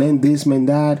 or men this, men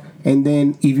that, and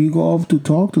then if you go off to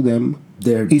talk to them,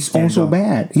 it's also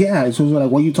bad. Yeah, it's also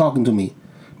like, why are you talking to me?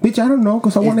 Bitch, I don't know,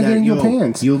 because I want to get in your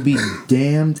pants. You'll be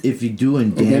damned if you do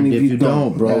and damned if you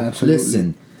don't, bro. Yeah,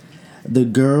 listen, the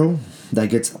girl that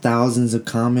gets thousands of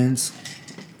comments,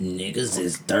 niggas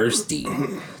is thirsty.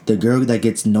 The girl that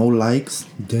gets no likes,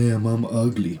 damn, I'm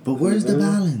ugly. But where's the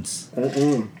balance?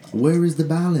 Where is the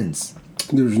balance?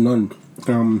 There's none.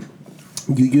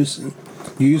 You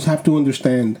just have to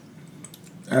understand,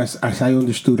 as I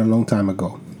understood a long time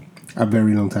ago, a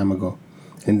very long time ago,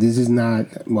 and this is not,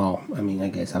 well, I mean, I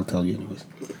guess I'll tell you anyways.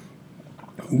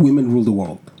 Women rule the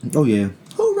world. Oh yeah.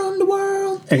 Who run the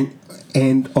world? And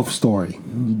end of story.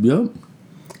 Yep.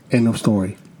 End of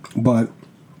story. But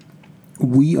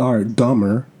we are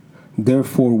dumber,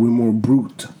 therefore we're more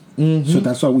brute. So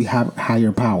that's why we have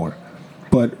higher power.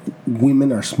 But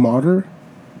women are smarter,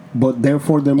 but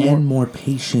therefore they're more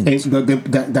patient. And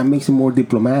that makes it more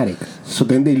diplomatic. So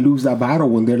then they lose that battle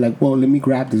when they're like, well, let me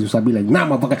grab this. So I'll be like, nah,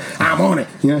 motherfucker, I'm on it.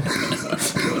 Yeah.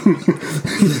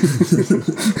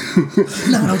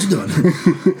 No, what you doing?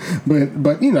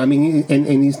 but I mean,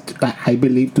 and it's, I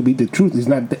believe to be the truth. It's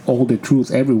not all the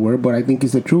truth everywhere, but I think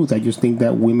it's the truth. I just think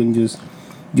that women just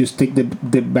take the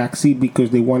back seat because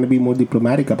they want to be more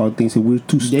diplomatic about things, and we're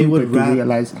too stupid to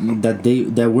realize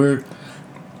that we're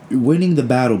winning the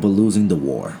battle but losing the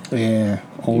war. Yeah,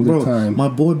 all the time. My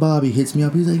boy Bobby hits me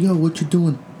up. He's like, yo, what you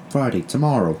doing Friday,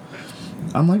 tomorrow?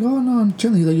 I'm like, oh no, I'm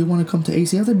chilling. He's like, you want to come to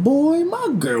AC? I was like, boy,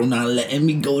 my girl not letting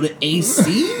me go to AC.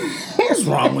 What's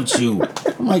wrong with you?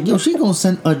 I'm like, yo, she gonna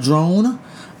send a drone,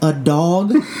 a dog,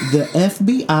 the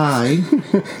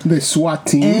FBI, the SWAT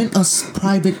team, and a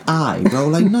private eye, bro.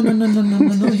 Like, no,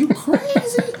 you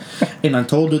crazy? And I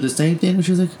told her the same thing, and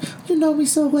she was like, you know me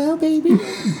so well, baby.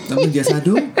 I mean, yes, I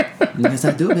do. Yes,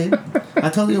 I do, baby. I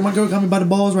told you, my girl got me by the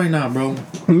balls right now, bro.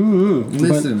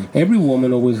 Listen. But every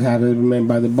woman always has a man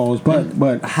by the balls,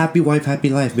 but happy wife, happy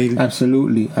life, baby.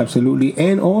 Absolutely.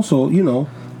 And also,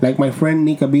 like my friend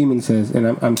Nika Beeman says, and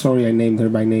I'm sorry I named her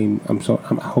by name. I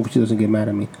hope she doesn't get mad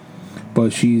at me.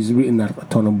 But she's written a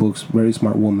ton of books. Very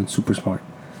smart woman, super smart.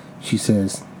 She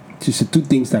said 2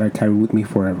 things that I carry with me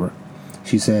forever.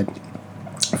 She said,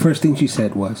 first thing she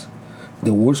said was,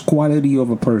 the worst quality of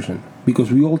a person,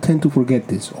 because we all tend to forget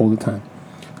this all the time.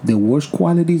 The worst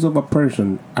qualities of a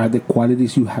person are the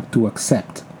qualities you have to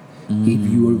accept if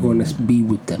you are going to be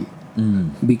with them.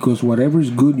 Because whatever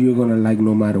is good, you're going to like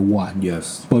no matter what.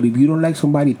 Yes. But if you don't like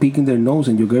somebody picking their nose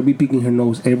and you're going to be picking her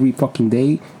nose every fucking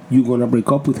day, you're going to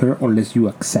break up with her unless you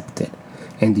accept it.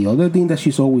 And the other thing that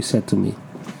she's always said to me,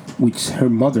 which her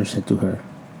mother said to her,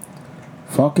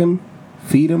 fuck him,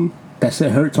 feed him. That's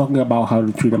her talking about how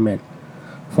to treat a man.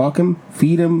 Fuck him,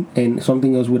 feed him, and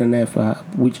something else with an F,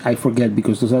 which I forget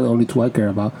because those are the only 2 I care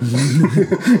about.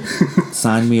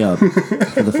 Sign me up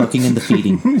for the fucking and the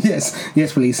feeding. Yes,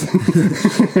 please.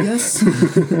 Yes.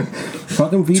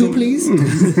 Fuck him, feed 2, him, please.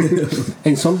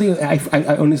 And something I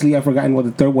honestly I've forgotten what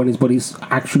the third one is, but it's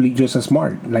actually just as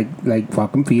smart. Like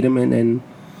fuck him, feed him, and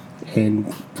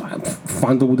and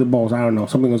fondle with the balls. I don't know.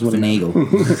 Something else with Finagle.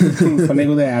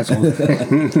 Finagle the assholes.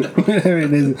 Whatever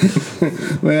it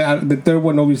is. Well, the third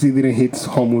one obviously didn't hit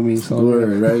home with me. So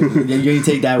Word, right? You ain't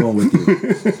take that one with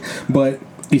you. But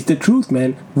it's the truth,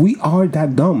 man. We are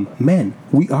that dumb, man.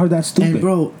 We are that stupid. And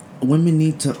bro, women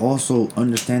need to also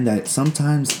understand that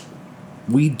sometimes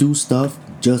we do stuff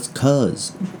just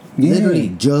cause. Yeah. Literally,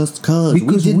 just cause.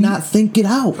 Because we did not think it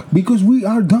out. Because we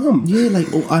are dumb. Yeah, like,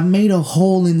 oh, I made a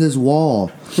hole in this wall.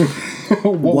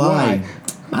 Why?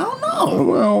 I don't know.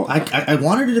 Well, I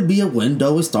wanted it to be a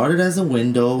window. It started as a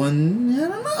window, and I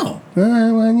don't know.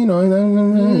 Well, you know,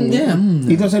 Yeah.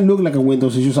 It doesn't look like a window,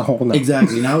 so it's just a hole now.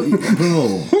 Exactly. Now,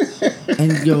 bro.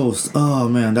 And yo, oh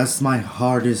man, that's my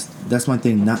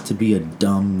thing, not to be a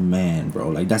dumb man, bro.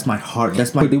 Like that's my heart.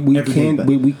 That's my. But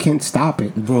we can't stop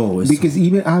it, bro. Because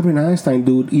even Albert Einstein,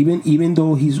 dude, even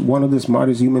though he's one of the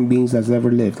smartest human beings that's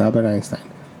ever lived, Albert Einstein,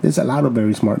 there's a lot of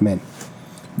very smart men,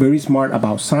 very smart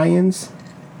about science,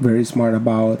 very smart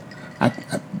about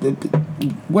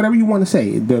whatever you want to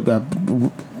say,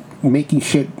 making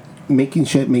shit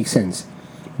make sense,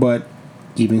 but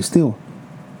even still.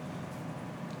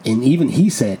 And even he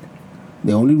said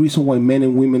the only reason why men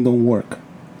and women don't work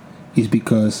is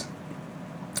because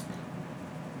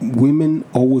women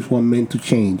always want men to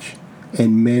change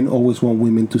and men always want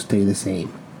women to stay the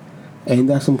same. Ain't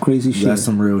that some crazy shit? That's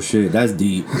some real shit. That's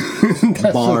deep.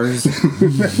 Bars.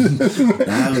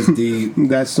 That was deep.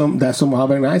 That's some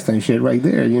Albert Einstein shit right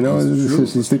there. You know,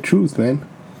 it's the truth, man.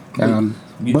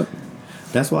 But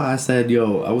that's why I said,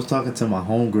 yo, I was talking to my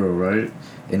homegirl, right?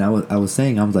 And I was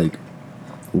saying, I was like,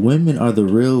 women are the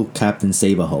real Captain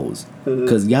Save-A-Hoes.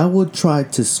 Because y'all would try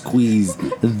to squeeze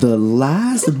the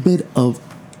last bit of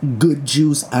good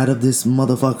juice out of this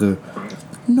motherfucker.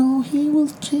 No, he will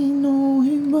change. No,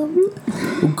 he will.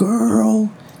 Girl,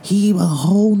 he a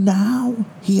hoe now.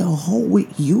 He a hoe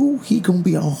with you. He gonna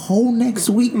be a hoe next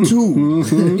week, too.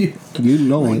 You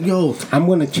know like, it. Yo, I'm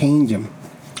going to change him.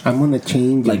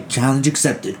 Like, challenge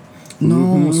accepted.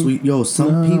 No, sweet. Yo,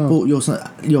 some people...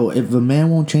 if a man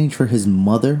won't change for his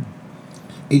mother...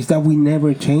 It's that we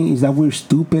never change. It's that we're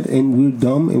stupid and we're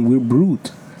dumb and we're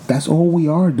brute. That's all we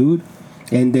are, dude.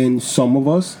 And then some of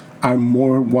us are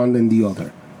more one than the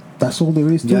other. That's all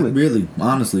there is to it. Really,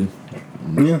 honestly.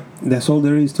 Yeah, that's all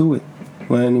there is to it.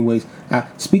 Well, anyways,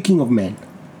 speaking of men,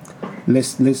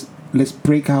 let's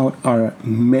break out our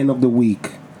Men of the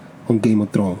Week on Game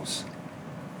of Thrones.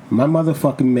 My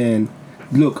motherfucking man...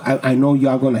 Look, I know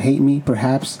y'all gonna hate me,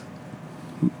 perhaps.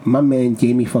 My man,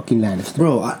 Jaime fucking Lannister.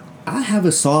 Bro, I have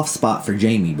a soft spot for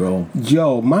Jaime, bro.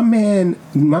 Yo, my man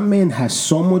has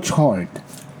so much heart.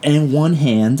 And one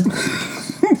hand.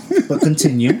 But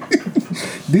continue.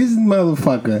 This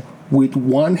motherfucker, with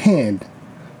one hand,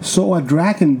 saw a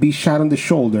dragon be shot on the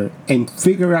shoulder and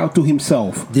figure out to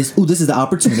himself. This is the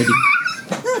opportunity.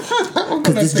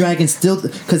 Because this dragon still...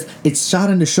 Because it's shot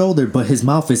in the shoulder, but his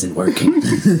mouth isn't working.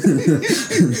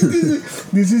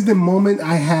 This is the moment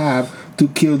I have to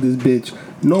kill this bitch.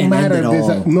 No matter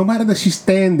that she's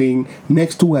standing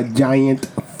next to a giant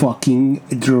fucking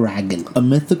dragon. A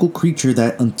mythical creature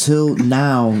that until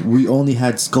now we only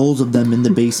had skulls of them in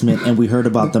the basement and we heard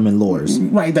about them in lores.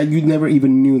 Right, that you never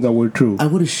even knew that were true. I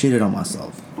would have shitted on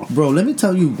myself. Bro, let me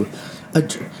tell you...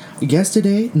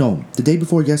 the day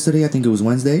before yesterday, I think it was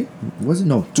Wednesday. Was it?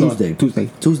 No, Tuesday.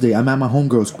 Tuesday, I'm at my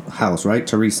homegirl's house, right?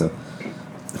 Teresa.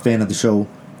 Fan of the show.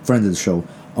 Friend of the show.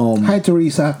 Hi,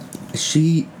 Teresa.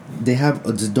 They have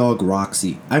this dog,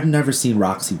 Roxy. I've never seen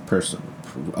Roxy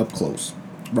up close.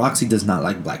 Roxy does not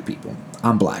like black people.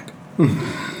 I'm black.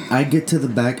 I get to the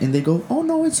back and they go, oh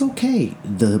no, it's okay.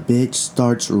 The bitch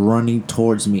starts running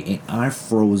towards me and I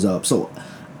froze up. So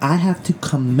I have to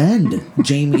commend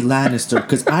Jaime Lannister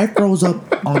because I froze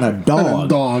up on a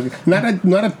dog. Not a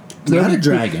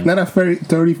dragon. Not a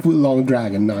 30-foot long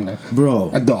dragon. No.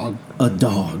 Bro. A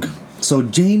dog. So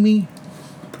Jaime,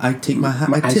 I tip my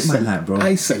hat, bro.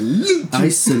 I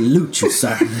salute you,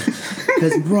 sir.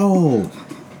 Because, bro,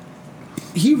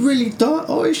 he really thought,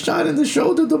 oh, it's shot in the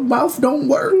shoulder, the mouth don't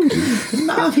work.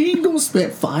 Nah, he ain't gonna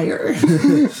spit fire.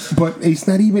 But it's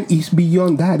not even, it's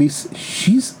beyond that.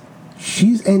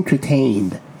 She's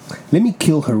entertained. Let me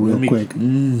kill her real quick.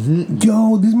 Mm-hmm.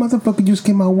 Yo, this motherfucker just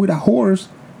came out with a horse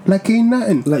like ain't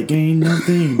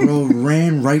nothing. Bro.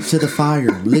 Ran right to the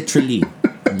fire. Literally.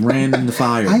 Ran in the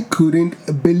fire. I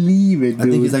couldn't believe it, dude. I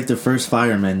think he's like the first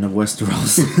fireman of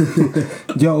Westeros.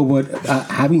 Yo, but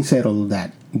having said all of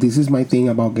that, this is my thing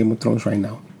about Game of Thrones right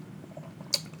now.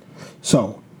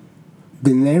 So,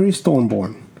 Daenerys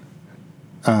Stormborn,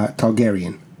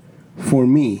 Targaryen, for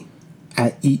me,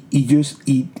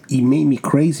 it made me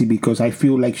crazy because I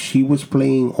feel like she was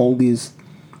playing all this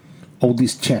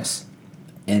chess.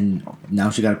 And now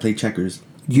she got to play checkers.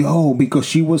 Yo, because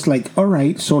she was like, all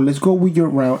right, so let's go with your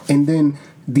round. And then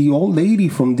the old lady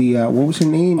from the, what was her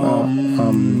name?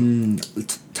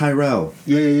 Tyrell.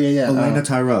 Yeah. Elena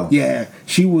Tyrell. Yeah,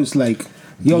 she was like,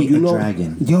 yo, Be you a know.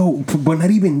 dragon. Yo, but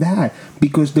not even that.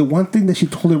 Because the one thing that she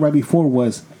told her right before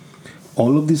was,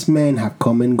 all of these men have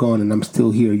come and gone and I'm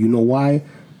still here. You know why?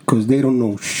 Because they don't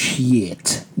know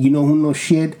shit. You know who knows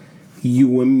shit?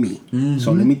 You and me. Mm-hmm.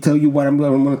 So let me tell you what I'm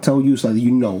going to tell you so that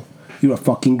you know. You're a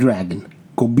fucking dragon.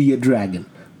 Go be a dragon.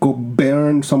 Go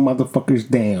burn some motherfuckers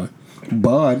down.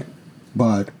 But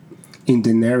in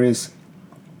Daenerys,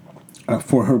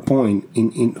 for her point,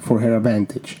 for her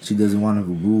advantage, she doesn't want to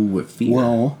rule with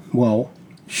fear. Well,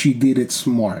 she did it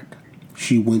smart.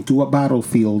 She went to a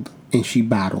battlefield and she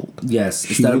battled. Yes,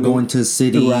 instead of going to a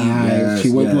city. Right. Yes, she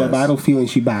went to a battlefield and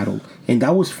she battled, and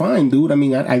that was fine, dude. I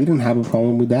mean, I didn't have a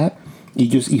problem with that.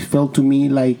 It felt to me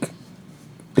like,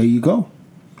 there you go.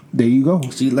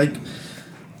 She like,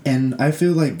 and I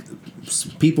feel like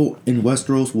people in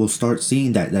Westeros will start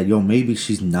seeing that yo, maybe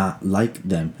she's not like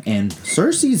them, and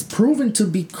Cersei's proven to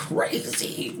be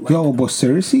crazy. Like, yo, but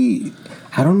Cersei,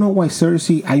 I don't know why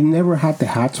Cersei. I never had the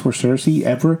hots for Cersei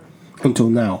ever until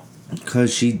now.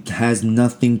 Because she has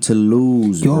nothing to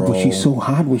lose, yo, bro. But she's so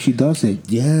hot when she does it.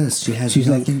 Yes, she's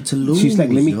nothing to lose. She's like,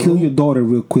 let me kill your daughter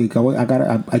real quick.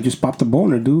 I just popped a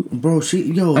boner, dude. Bro,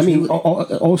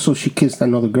 also she kissed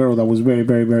another girl that was very,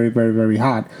 very, very, very, very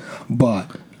hot. But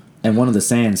and one of the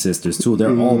Sand sisters too.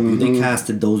 They're all they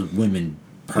casted those women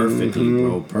perfectly,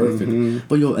 bro, perfect.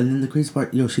 But and then the crazy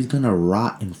part, she's gonna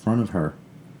rot in front of her.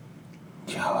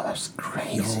 Yo, that's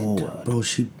crazy. Yo, bro,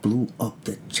 she blew up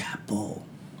the chapel.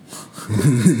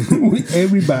 With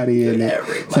everybody in it.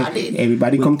 Everybody. Like,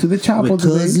 everybody come to the chapel with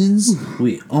cousins,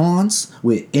 with aunts,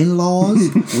 with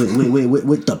in-laws,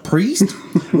 with the priest,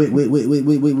 with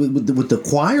the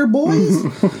choir boys,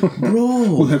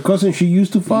 bro. With her cousin she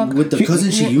used to fuck. With the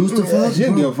cousin she used to fuck. She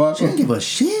didn't give a fuck. She didn't give a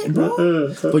shit,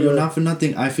 bro. But not for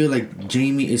nothing. I feel like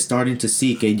Jamie is starting to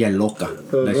see que ella loca.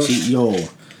 Like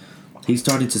he's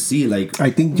starting to see, like... I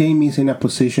think Jamie's in a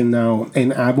position now,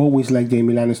 and I've always liked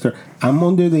Jamie Lannister. I'm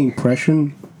under the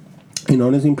impression, an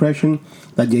honest impression,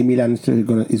 that Jamie Lannister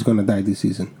is gonna die this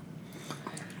season.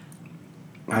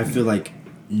 I feel like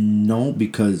no,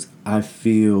 because I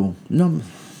feel... No,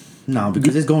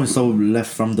 because it's going so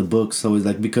left from the books. So it's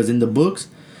like, because in the books,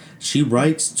 she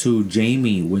writes to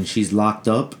Jamie when she's locked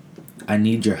up, I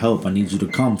need your help. I need you to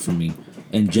come for me.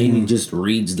 And Jamie just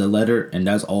reads the letter, and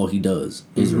that's all he does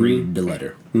is read the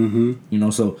letter.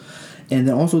 So, and then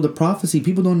also the prophecy.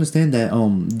 People don't understand that.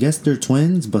 Yes, they're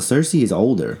twins, but Cersei is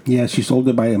older. Yeah, she's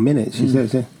older by a minute. She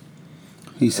says. Yeah.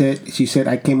 She said,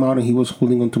 I came out and he was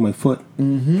holding onto my foot.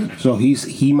 So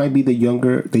he might be the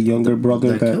younger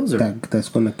brother that's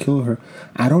gonna kill her.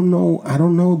 I don't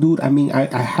know, dude. I mean, I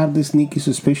have this sneaky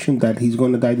suspicion that he's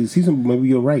gonna die this season. But maybe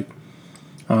you're right.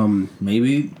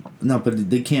 Maybe. No, but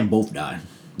they can't both die.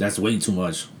 That's way too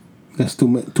much. That's too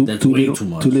much. Too much.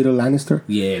 Too little Lannister?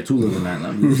 Yeah, too little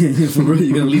Lannister. For real,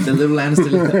 you're going to leave the little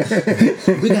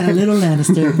Lannister? We got a little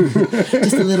Lannister.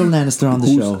 Just a little Lannister on the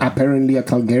show. Apparently a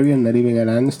Targaryen, not even a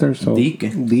Lannister. So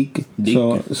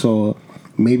Deke. So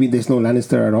maybe there's no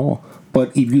Lannister at all.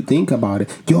 But if you think about it...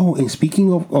 Yo, and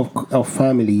speaking of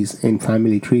families and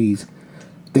family trees...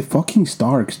 The fucking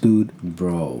Starks, dude.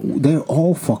 Bro. They're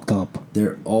all fucked up.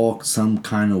 They're all some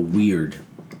kind of weird.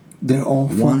 They're all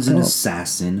fucked up. One's an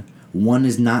assassin. One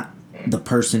is not the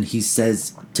person he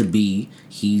says to be.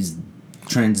 He's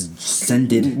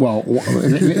transcended. Well,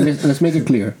 let's make it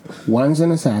clear. One's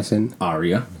an assassin.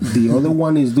 Arya. The other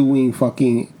one is doing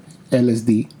fucking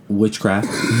LSD. Witchcraft.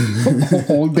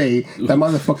 All day. That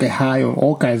motherfucker high on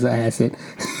all kinds of acid.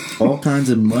 All kinds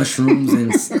of mushrooms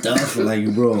and stuff.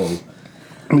 Like, bro...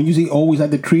 When you see always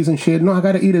at the trees and shit, no, I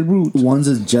gotta eat a root. One's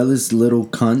a jealous little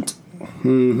cunt.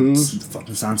 Fucking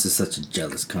Sansa's such a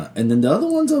jealous cunt. And then the other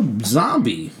one's a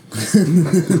zombie.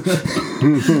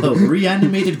 A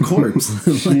reanimated corpse.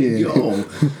 Yo.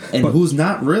 And who's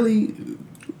not really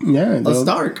a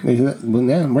Stark. Yeah,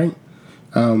 right.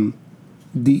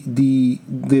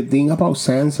 The thing about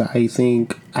Sansa, I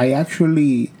think,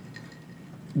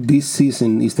 this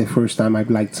season is the first time I've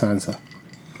liked Sansa.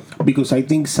 Because I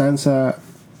think Sansa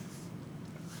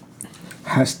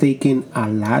has taken a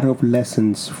lot of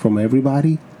lessons from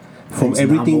everybody, from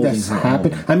everything that's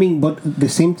happened. I mean, but the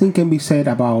same thing can be said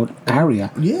about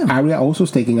Arya. Yeah. Arya also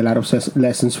is taking a lot of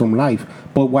lessons from life.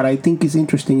 But what I think is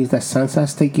interesting is that Sansa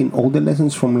has taken all the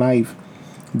lessons from life,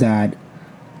 that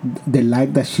the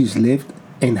life that she's lived,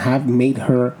 and have made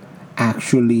her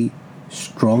actually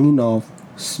strong enough,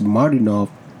 smart enough,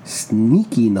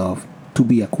 sneaky enough to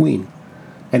be a queen.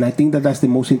 And I think that that's the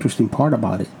most interesting part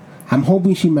about it. I'm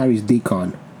hoping she marries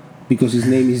Deacon because his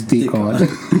name is Deacon.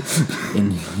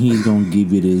 And he's gonna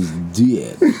give it his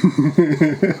dick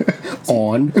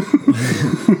on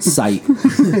sight.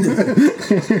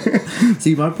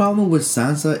 See, my problem with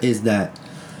Sansa is that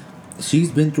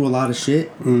she's been through a lot of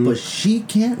shit, but she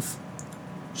can't.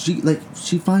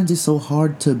 She finds it so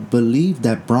hard to believe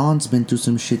that Bronn's been through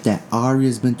some shit, that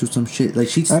Arya's been through some shit. Like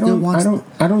she still wants.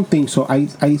 I don't think so. I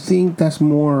think that's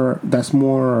more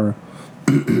the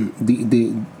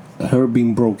her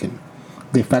being broken.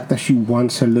 The fact that she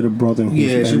wants her little brother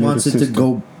and she wants it to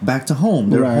go back to home.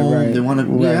 They're home. Right. They want to.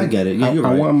 Right. Yeah, I get it. Yeah, you're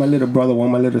right. I want my little brother,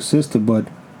 want my little sister, but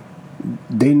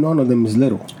none of them is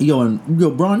little. Yo,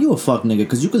 Bronn, you a fuck nigga,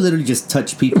 because you could literally just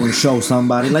touch people and show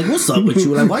somebody, like, what's up with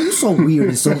you? Like, why you so weird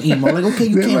and so emo? Like, okay,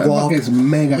 you can't walk. It's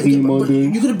mega emo,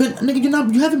 dude. You could have been,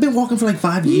 nigga, you haven't been walking for like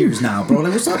 5 years now, bro.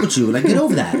 Like, what's up with you? Like, get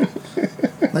over that.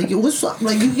 Like, what's up?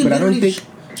 Like, you can literally...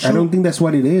 I don't think that's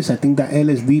what it is. I think that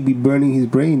LSD be burning his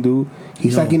brain, dude.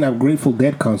 He's like in a Grateful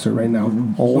Dead concert right now,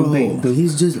 all day. Dude.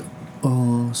 He's just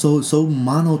so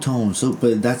monotone.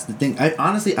 But that's the thing.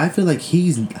 I feel like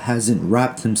hasn't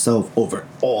wrapped himself over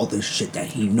all the shit that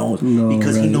he knows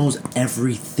because he knows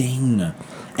everything,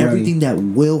 everything that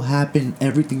will happen,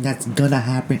 everything that's gonna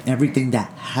happen, everything that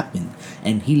happened,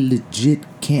 and he legit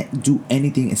can't do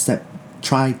anything except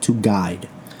try to guide.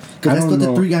 Because that's what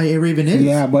the three-eyed raven is.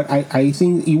 Yeah, but I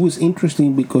think it was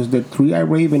interesting because the three-eyed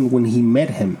raven, when he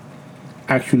met him,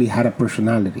 actually had a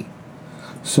personality.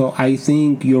 So I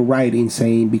think you're right in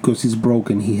saying because he's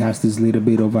broken, he has this little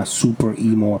bit of a super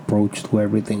emo approach to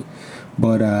everything.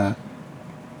 But I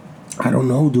don't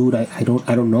know, dude. I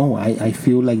don't know. I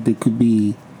feel like they could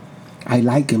be. I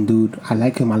like him, dude. I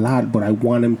like him a lot, but I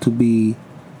want him to be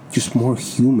just more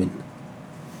human.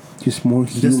 Just more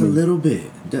human. Just a little bit.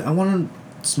 I want him.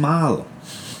 Smile,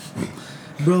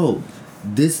 bro.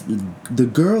 The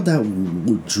girl that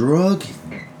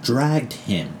dragged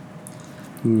him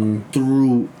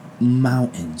through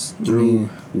mountains, through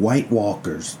White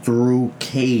Walkers, through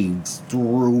caves,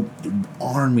 through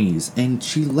armies, and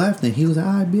she left, and he was like,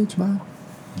 "All right, bitch, bye."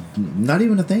 Not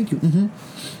even a thank you.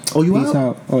 Oh, you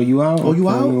out? Oh, you out? Oh, you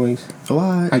out? Anyways, all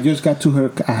right. I just got to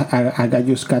her. I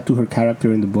just got to her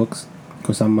character in the books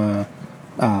because I'm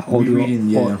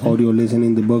audio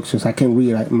listening the books since I can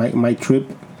read. My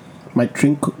trip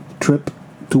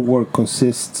to work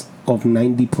consists of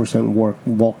 90%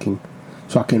 walking,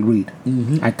 so I can read.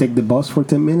 I take the bus for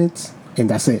 10 minutes and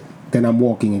that's it. Then I'm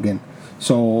walking again.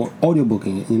 So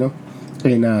audiobooking it,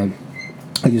 And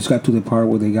I just got to the part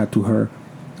where they got to her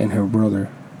and her brother,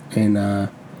 and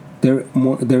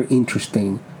they're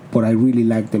interesting, but I really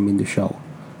like them in the show.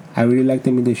 I really like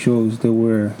them in the shows. They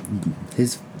were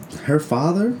her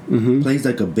father plays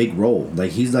like a big role.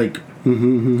 Like he's like,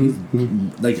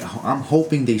 like I'm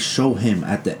hoping they show him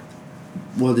at the.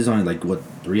 Well, there's only like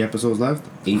 3 episodes left,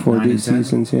 8, 9, and 10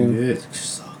 seasons. Yeah, it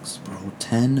sucks, bro.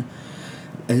 10.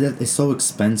 It's so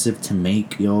expensive to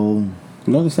make, yo.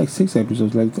 No, there's like 6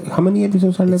 episodes. Like how many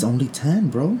episodes are left? It's only 10,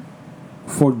 bro.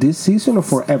 For this season or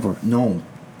forever? No,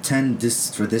 10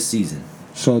 for this season.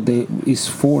 So it's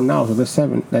 4 now. So there's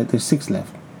 7. Like there's 6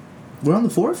 left. We're on the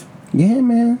 4th. Yeah,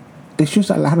 man. There's just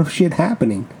a lot of shit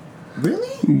happening. Really?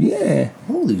 Yeah.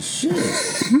 Holy shit.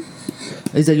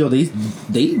 They said, yo,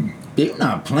 they're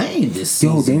not playing this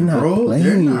season. Yo, they're not playing,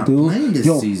 they're not dude. playing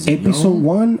this season.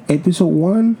 Episode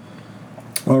one.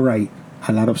 All right,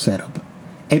 a lot of setup.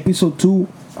 Episode 2,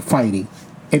 fighting.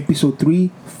 Episode 3,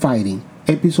 fighting.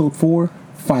 Episode 4,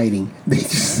 fighting.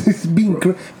 It's being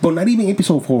but not even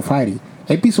episode 4 fighting.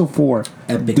 Episode 4,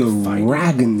 epic the fight.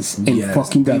 Dragons and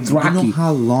fucking the Dothraki. You know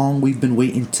how long we've been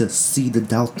waiting to see the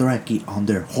Dothraki on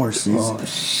their horses? Oh, to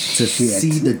shit.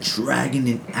 see the dragon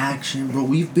in action, bro.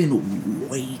 We've been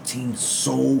waiting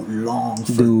so long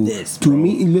for this, bro. To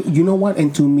me, you know what?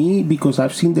 And to me, because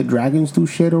I've seen the dragons do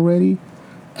shit already,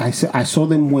 I saw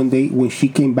them when she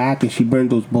came back and she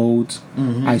burned those boats.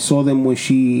 I saw them when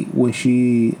she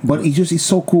but it's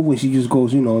so cool when she just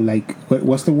goes, like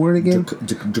what's the word again?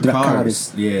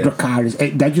 Dracarys. Yeah,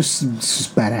 Dracarys. That just is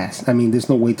badass. I mean, there's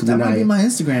no way to deny it. That might be my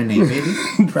Instagram name, baby.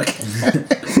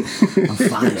 I'm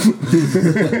fire.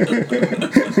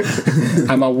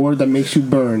 I'm a word that makes you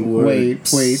burn.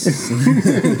 Wait.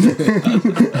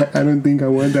 I don't think I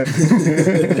want that.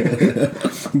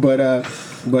 But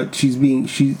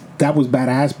that was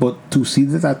badass. But to see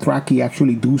that Dothraki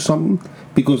actually do something,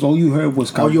 because all you heard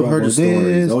was all you heard was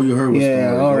stories. All you heard was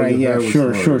stories. All right, yeah,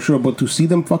 sure. But to see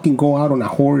them fucking go out on a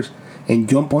horse and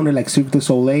jump on it like Cirque du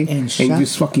Soleil and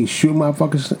just fucking shoot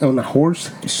motherfuckers on a horse.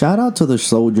 Shout out to the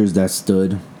soldiers that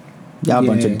stood. Y'all a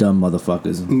bunch of dumb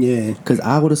motherfuckers. Yeah. Because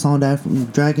I would have saw that from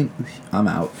Dragon. I'm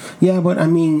out. Yeah, but I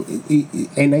mean,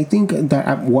 and I think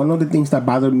that one of the things that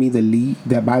bothered me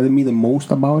the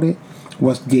most about it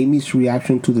was Jamie's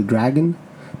reaction to the dragon.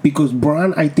 Because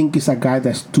Bran, I think, is a guy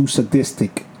that's too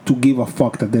sadistic to give a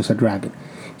fuck that there's a dragon.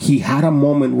 He had a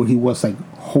moment where he was like,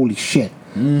 holy shit.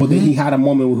 Mm-hmm. But then he had a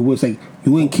moment where he was like,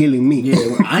 you ain't killing me. Yeah,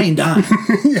 well, I ain't dying.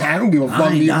 Yeah, I don't give a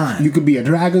fuck. You could be a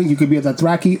dragon, you could be a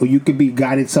Dothraki, or you could be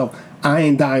God itself. I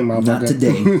ain't dying, motherfucker. Not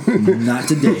today. Not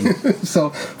today. So,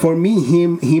 for me,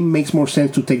 him makes more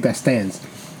sense to take that stance.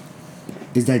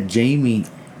 Is that Jamie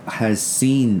has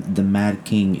seen the Mad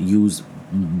King use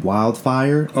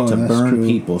wildfire to burn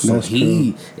people. So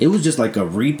it was just like a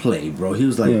replay, bro. He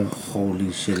was like,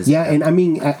 holy shit. And I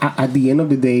mean, at the end of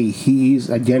the day, he is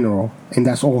a general, and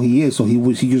that's all he is. So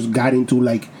he just got into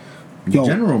like, yo,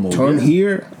 general mode, turn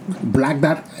here, black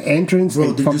that entrance, bro,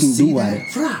 and fucking do it.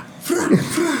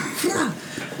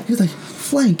 He was like,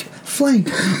 flank.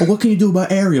 Oh, what can you do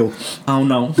about Ariel? I don't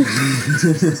know.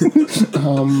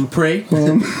 Pray.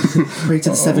 Pray to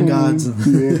the seven gods.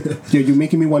 Yo, you're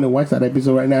making me want to watch that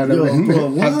episode right now.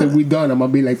 Bro, after we done, I'm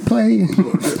gonna be like, play.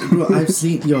 Bro,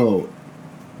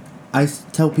 I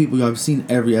tell people, I've seen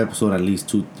every episode at least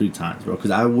 2-3 times, bro.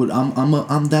 Because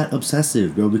I'm that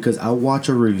obsessive, bro. Because I'll watch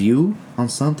a review on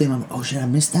something. I'm like, oh shit, I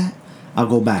missed that. I'll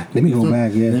go back. Let me go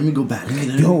back.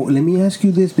 Let me ask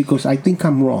you this, because I think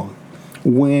I'm wrong.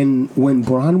 When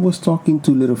Bronn was talking to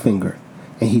Littlefinger,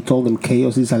 and he told him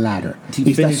chaos is a ladder,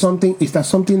 is that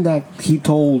something that he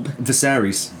told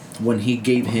Viserys when he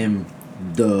gave him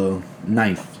the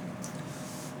knife?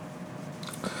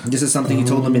 This is something he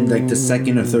told him in like the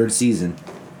 2nd or 3rd season.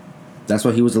 That's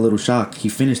why he was a little shocked. He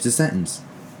finished the sentence.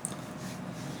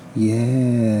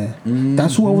 Yeah,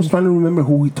 that's who I was trying to remember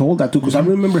who he told that to, because I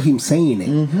remember him saying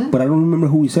it, but I don't remember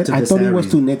who he said. I thought it was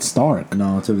to Ned Stark.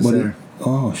 No, to Viserys.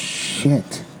 Oh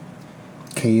shit!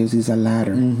 Chaos is a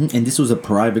ladder, and this was a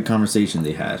private conversation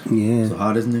they had. Yeah. So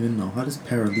how does nigga know? How does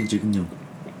Paralegis know?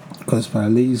 Because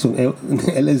Paralegis on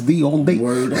LSD all day.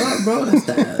 Word up, bro. That's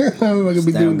that. I'm gonna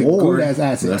be doing the good ass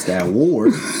acid. That's that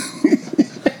ward.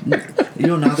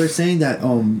 Now they're saying that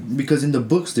because in the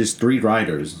books there's 3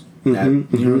 riders.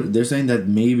 They're saying that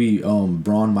maybe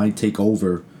Bronn might take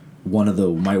over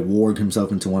might warg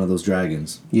himself into one of those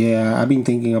dragons. Yeah, I've been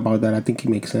thinking about that. I think it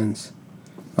makes sense.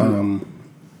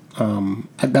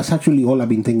 That's actually all I've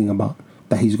been thinking about,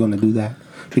 that he's gonna do that,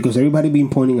 because everybody been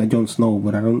pointing at Jon Snow,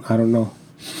 but I don't know.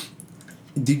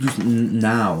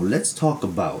 Now let's talk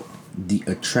about the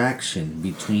attraction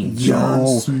between Jon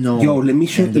Snow and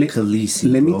the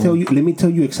Khaleesi. Let me tell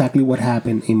you exactly what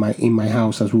happened in my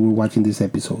house as we were watching this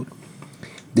episode.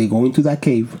 They go into that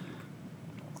cave.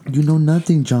 You know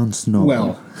nothing, Jon Snow.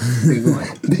 Well,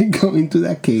 they go into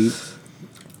that cave.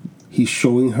 He's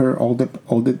showing her all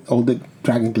the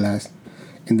dragon glass,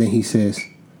 and then he says,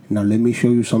 "Now let me show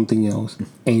you something else."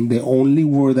 And the only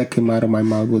word that came out of my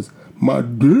mouth was, "My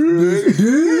dick."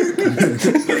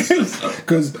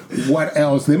 Because what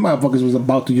else? Them motherfuckers was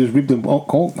about to just rip them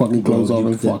all fucking clothes off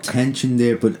and fuck. The tension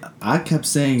there, but I kept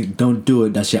saying, "Don't do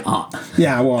it. That's your aunt."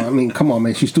 Yeah, well, I mean, come on,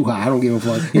 man. She's too hot. I don't give a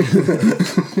fuck.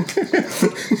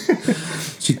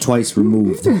 She twice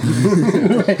removed.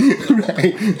 right.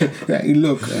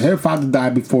 Look, her father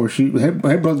died before her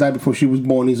brother died before she was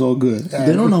born. He's all good.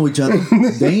 They don't know each other.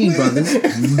 They ain't brothers.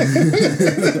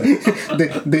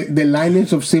 The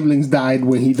lineage of siblings died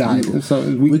when he died. So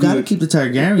we gotta keep the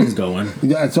Targaryens going.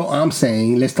 That's all I'm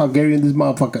saying. Let's Targaryen this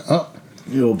motherfucker up.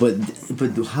 Yo, but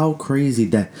how crazy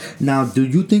that. Now, do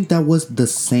you think that was the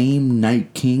same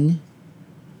Night King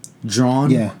drawn?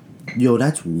 Yeah. Yo,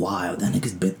 that's wild. That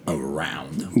nigga's been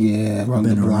around. Yeah, round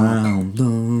and round.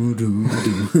 Round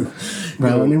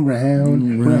and round.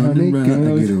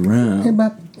 I get around.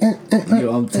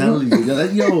 Yo, I'm telling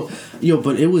you. Yo,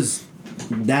 but it was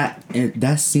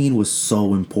that scene was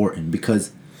so important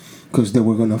because they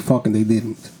were gonna fuck and they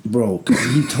didn't. Bro,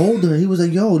 he told her, he was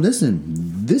like, yo, listen,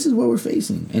 this is what we're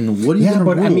facing. And what are you gonna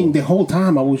but rule? I mean, the whole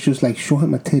time I was just like, show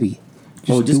him a titty.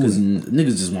 Just because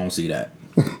niggas just won't see that.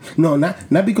 No,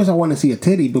 not because I want to see a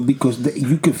titty, but because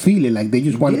you could feel it, like they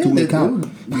just wanted to make out.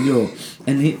 Yo,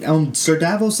 and Sir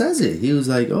Davos says it. He was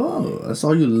like, "Oh, I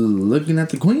saw you looking at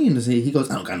the queen." He goes,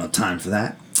 "I don't got no time for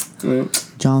that."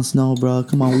 Jon Snow, bro,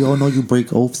 come on, we all know you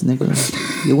break oaths, nigga.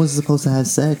 You wasn't supposed to have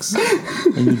sex,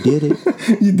 and you did it.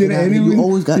 You did it anyway. You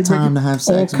always got time to have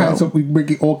sex. We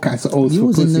breaking all kinds of oaths. You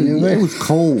was it was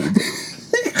cold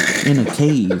in a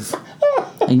cave.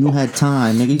 And you had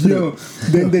time, nigga. Yo,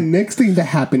 then the next thing that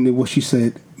happened was she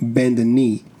said, bend the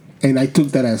knee. And I took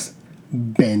that as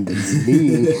bend the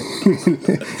knee.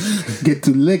 Get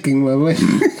to licking, my way.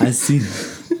 I seen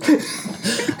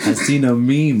a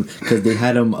meme because they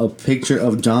had a picture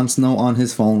of Jon Snow on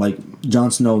his phone, like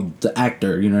Jon Snow, the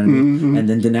actor, you know what I mean? Mm-hmm. And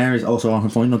then Daenerys also on her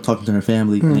phone, talking to her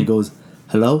family, and he goes,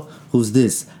 "Hello, who's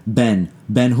this? Ben.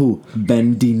 Ben who?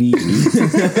 Ben Dini."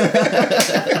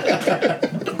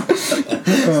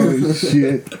 Oh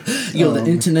shit! Yo, the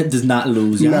internet does not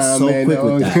lose. Y'all quick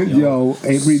with that. Yo,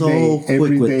 every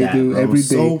day, dude. Every day,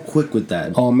 so quick with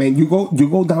that. Oh man, you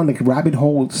go down like rabbit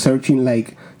hole searching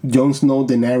like Jon Snow,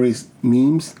 Daenerys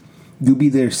memes. You be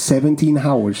there 17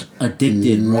 hours.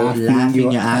 Addicted, laughing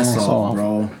your ass off,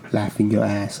 bro. Laughing your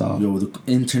ass off. Yo, the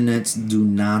internets do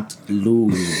not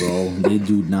lose, bro. They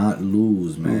do not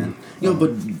lose, man. Yo,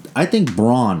 but I think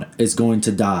Bronn is going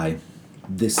to die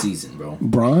this season, bro.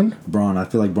 Bronn? I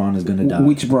feel like Bronn is gonna die.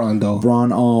 Which Bronn though?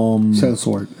 Bronn,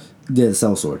 Sellsword. Yeah, the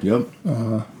Sellsword. Yep.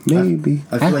 Maybe.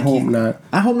 I feel like hope not.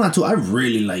 I hope not too. I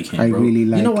really like him. I bro. really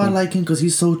like him. You know why I like him? Because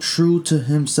he's so true to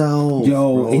himself.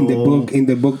 Yo, bro. in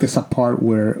the book, there's a part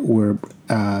where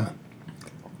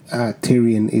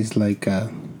Tyrion is like,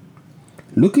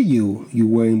 "Look at you. You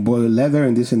wearing boiled leather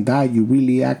and this and that. You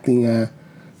really acting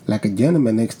like a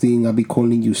gentleman. Next thing I'll be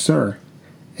calling you sir."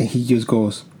 And he just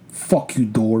goes, "Fuck you,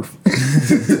 dwarf."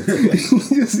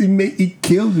 It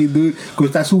killed me, dude,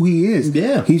 because that's who he is.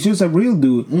 Yeah, he's just a real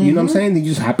dude. Mm-hmm. You know what I'm saying? He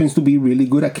just happens to be really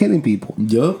good at killing people.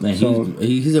 Yup, and so,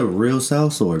 he's a real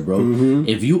sellsword, bro. Mm-hmm.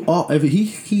 If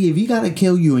he gotta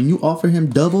kill you and you offer him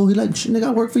double, he like, shit, nigga,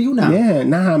 I work for you now. Yeah,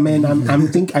 nah, man.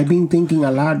 I've been thinking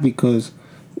a lot because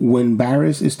when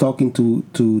Varys is talking to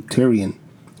Tyrion,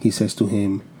 he says to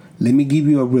him, "Let me give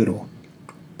you a riddle.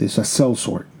 There's a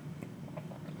sellsword.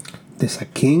 There's a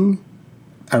king,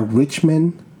 a rich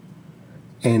man,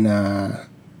 and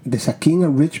there's a king, a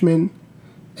rich man,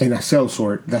 and a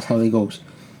sellsword." That's how it goes.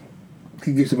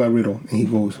 He gives him a riddle, and he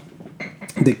goes.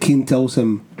 The king tells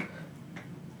him,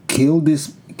 kill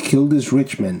this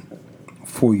rich man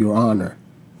for your honor,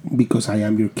 because I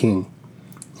am your king,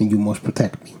 and you must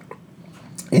protect me."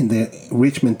 And the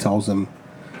rich man tells him,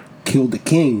 "Kill the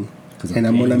king, and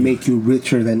I'm gonna make you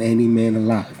richer than any man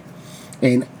alive."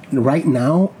 And right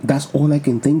now, that's all I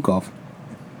can think of.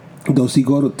 Does he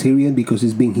go to Tyrion because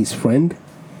he's being his friend?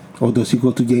 Or does he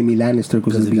go to Jaime Lannister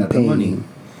because he's being paying him?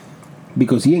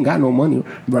 Because he ain't got no money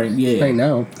right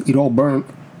now. It all burned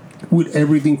with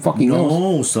everything fucking else.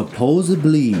 No,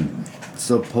 supposedly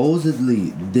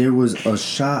there was a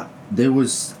shot. There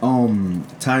was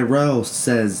Tyrell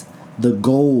says the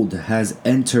gold has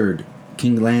entered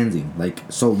King Landing. Like,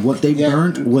 so what they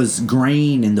burnt was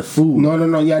grain in the food. No,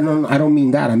 I don't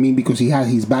mean that. I mean because he had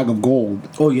his bag of gold.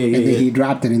 Oh yeah. And then he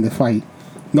dropped it in the fight.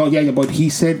 No, but he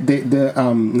said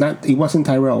it wasn't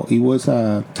Tyrell. It was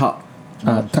Tarly.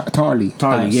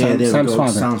 Sam's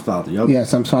father. Sam's father. Yep. Yeah,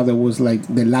 Sam's father was like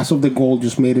the last of the gold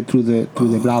just made it through the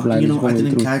blah blah. You know, I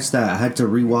didn't catch that. I had to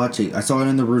rewatch it. I saw it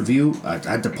in the review. I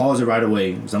had to pause it right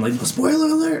away. So I'm like, spoiler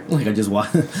alert! Like I just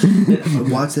watched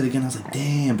it again. I was like,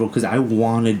 damn, bro, because I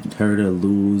wanted her to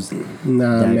lose.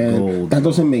 Nah, man, gold, that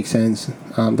doesn't make sense.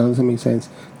 That doesn't make sense.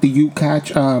 Did you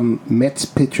catch Mets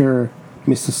pitcher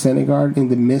Mr. Syndergaard in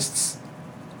the midst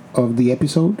of the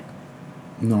episode?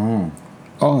 No.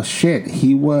 Oh shit!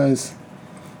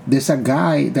 There's a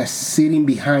guy that's sitting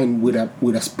behind with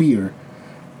a spear.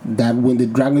 That when the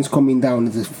dragon's coming down,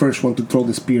 is the first one to throw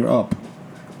the spear up.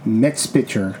 Mets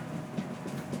pitcher,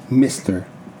 Mr.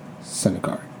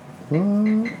 Syndergaard.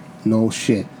 What? No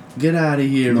shit. Get out of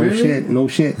here! No really? shit. No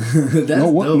shit.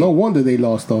 No wonder they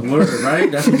lost though. Word, right?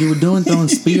 That's what you were doing, throwing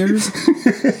spears.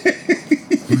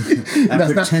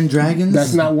 After 10 dragons?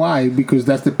 That's not why, because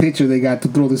that's the pitcher they got to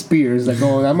throw the spears. Like,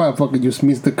 oh, that motherfucker just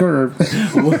missed the curve.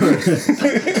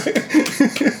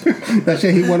 That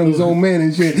shit, he one of his own men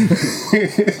and shit.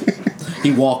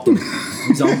 He walked him.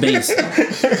 He's on base.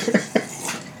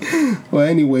 Well,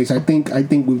 anyways, I think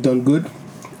we've done good.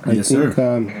 Yes, sir.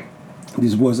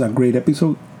 This was a great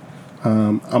episode.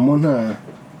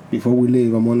 Before we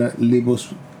leave, I'm gonna leave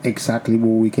us exactly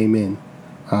where we came in.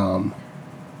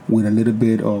 With a little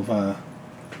bit of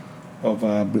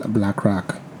Black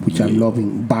Rock, which I'm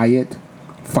loving. Buy it,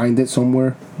 find it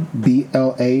somewhere.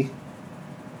 BLAKROC,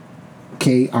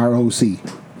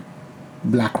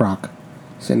 Black Rock.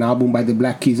 It's an album by the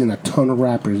Black Keys and a ton of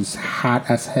rappers. It's hot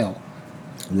as hell.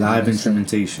 Live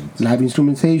instrumentation,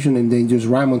 and then just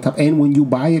rhyme on top. And when you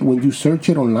buy it, when you search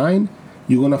it online,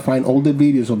 you're gonna find all the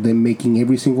videos of them making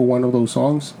every single one of those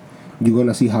songs. You're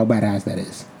gonna see how badass that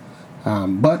is.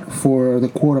 But for the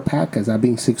quarter podcast, I've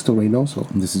been Sixto Reynoso.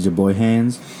 This is your boy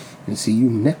Hanz. And see you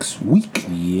next week.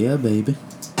 Yeah, baby.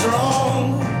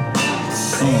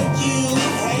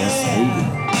 Yes,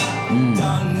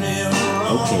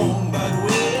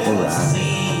 dedicate or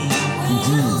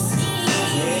rap.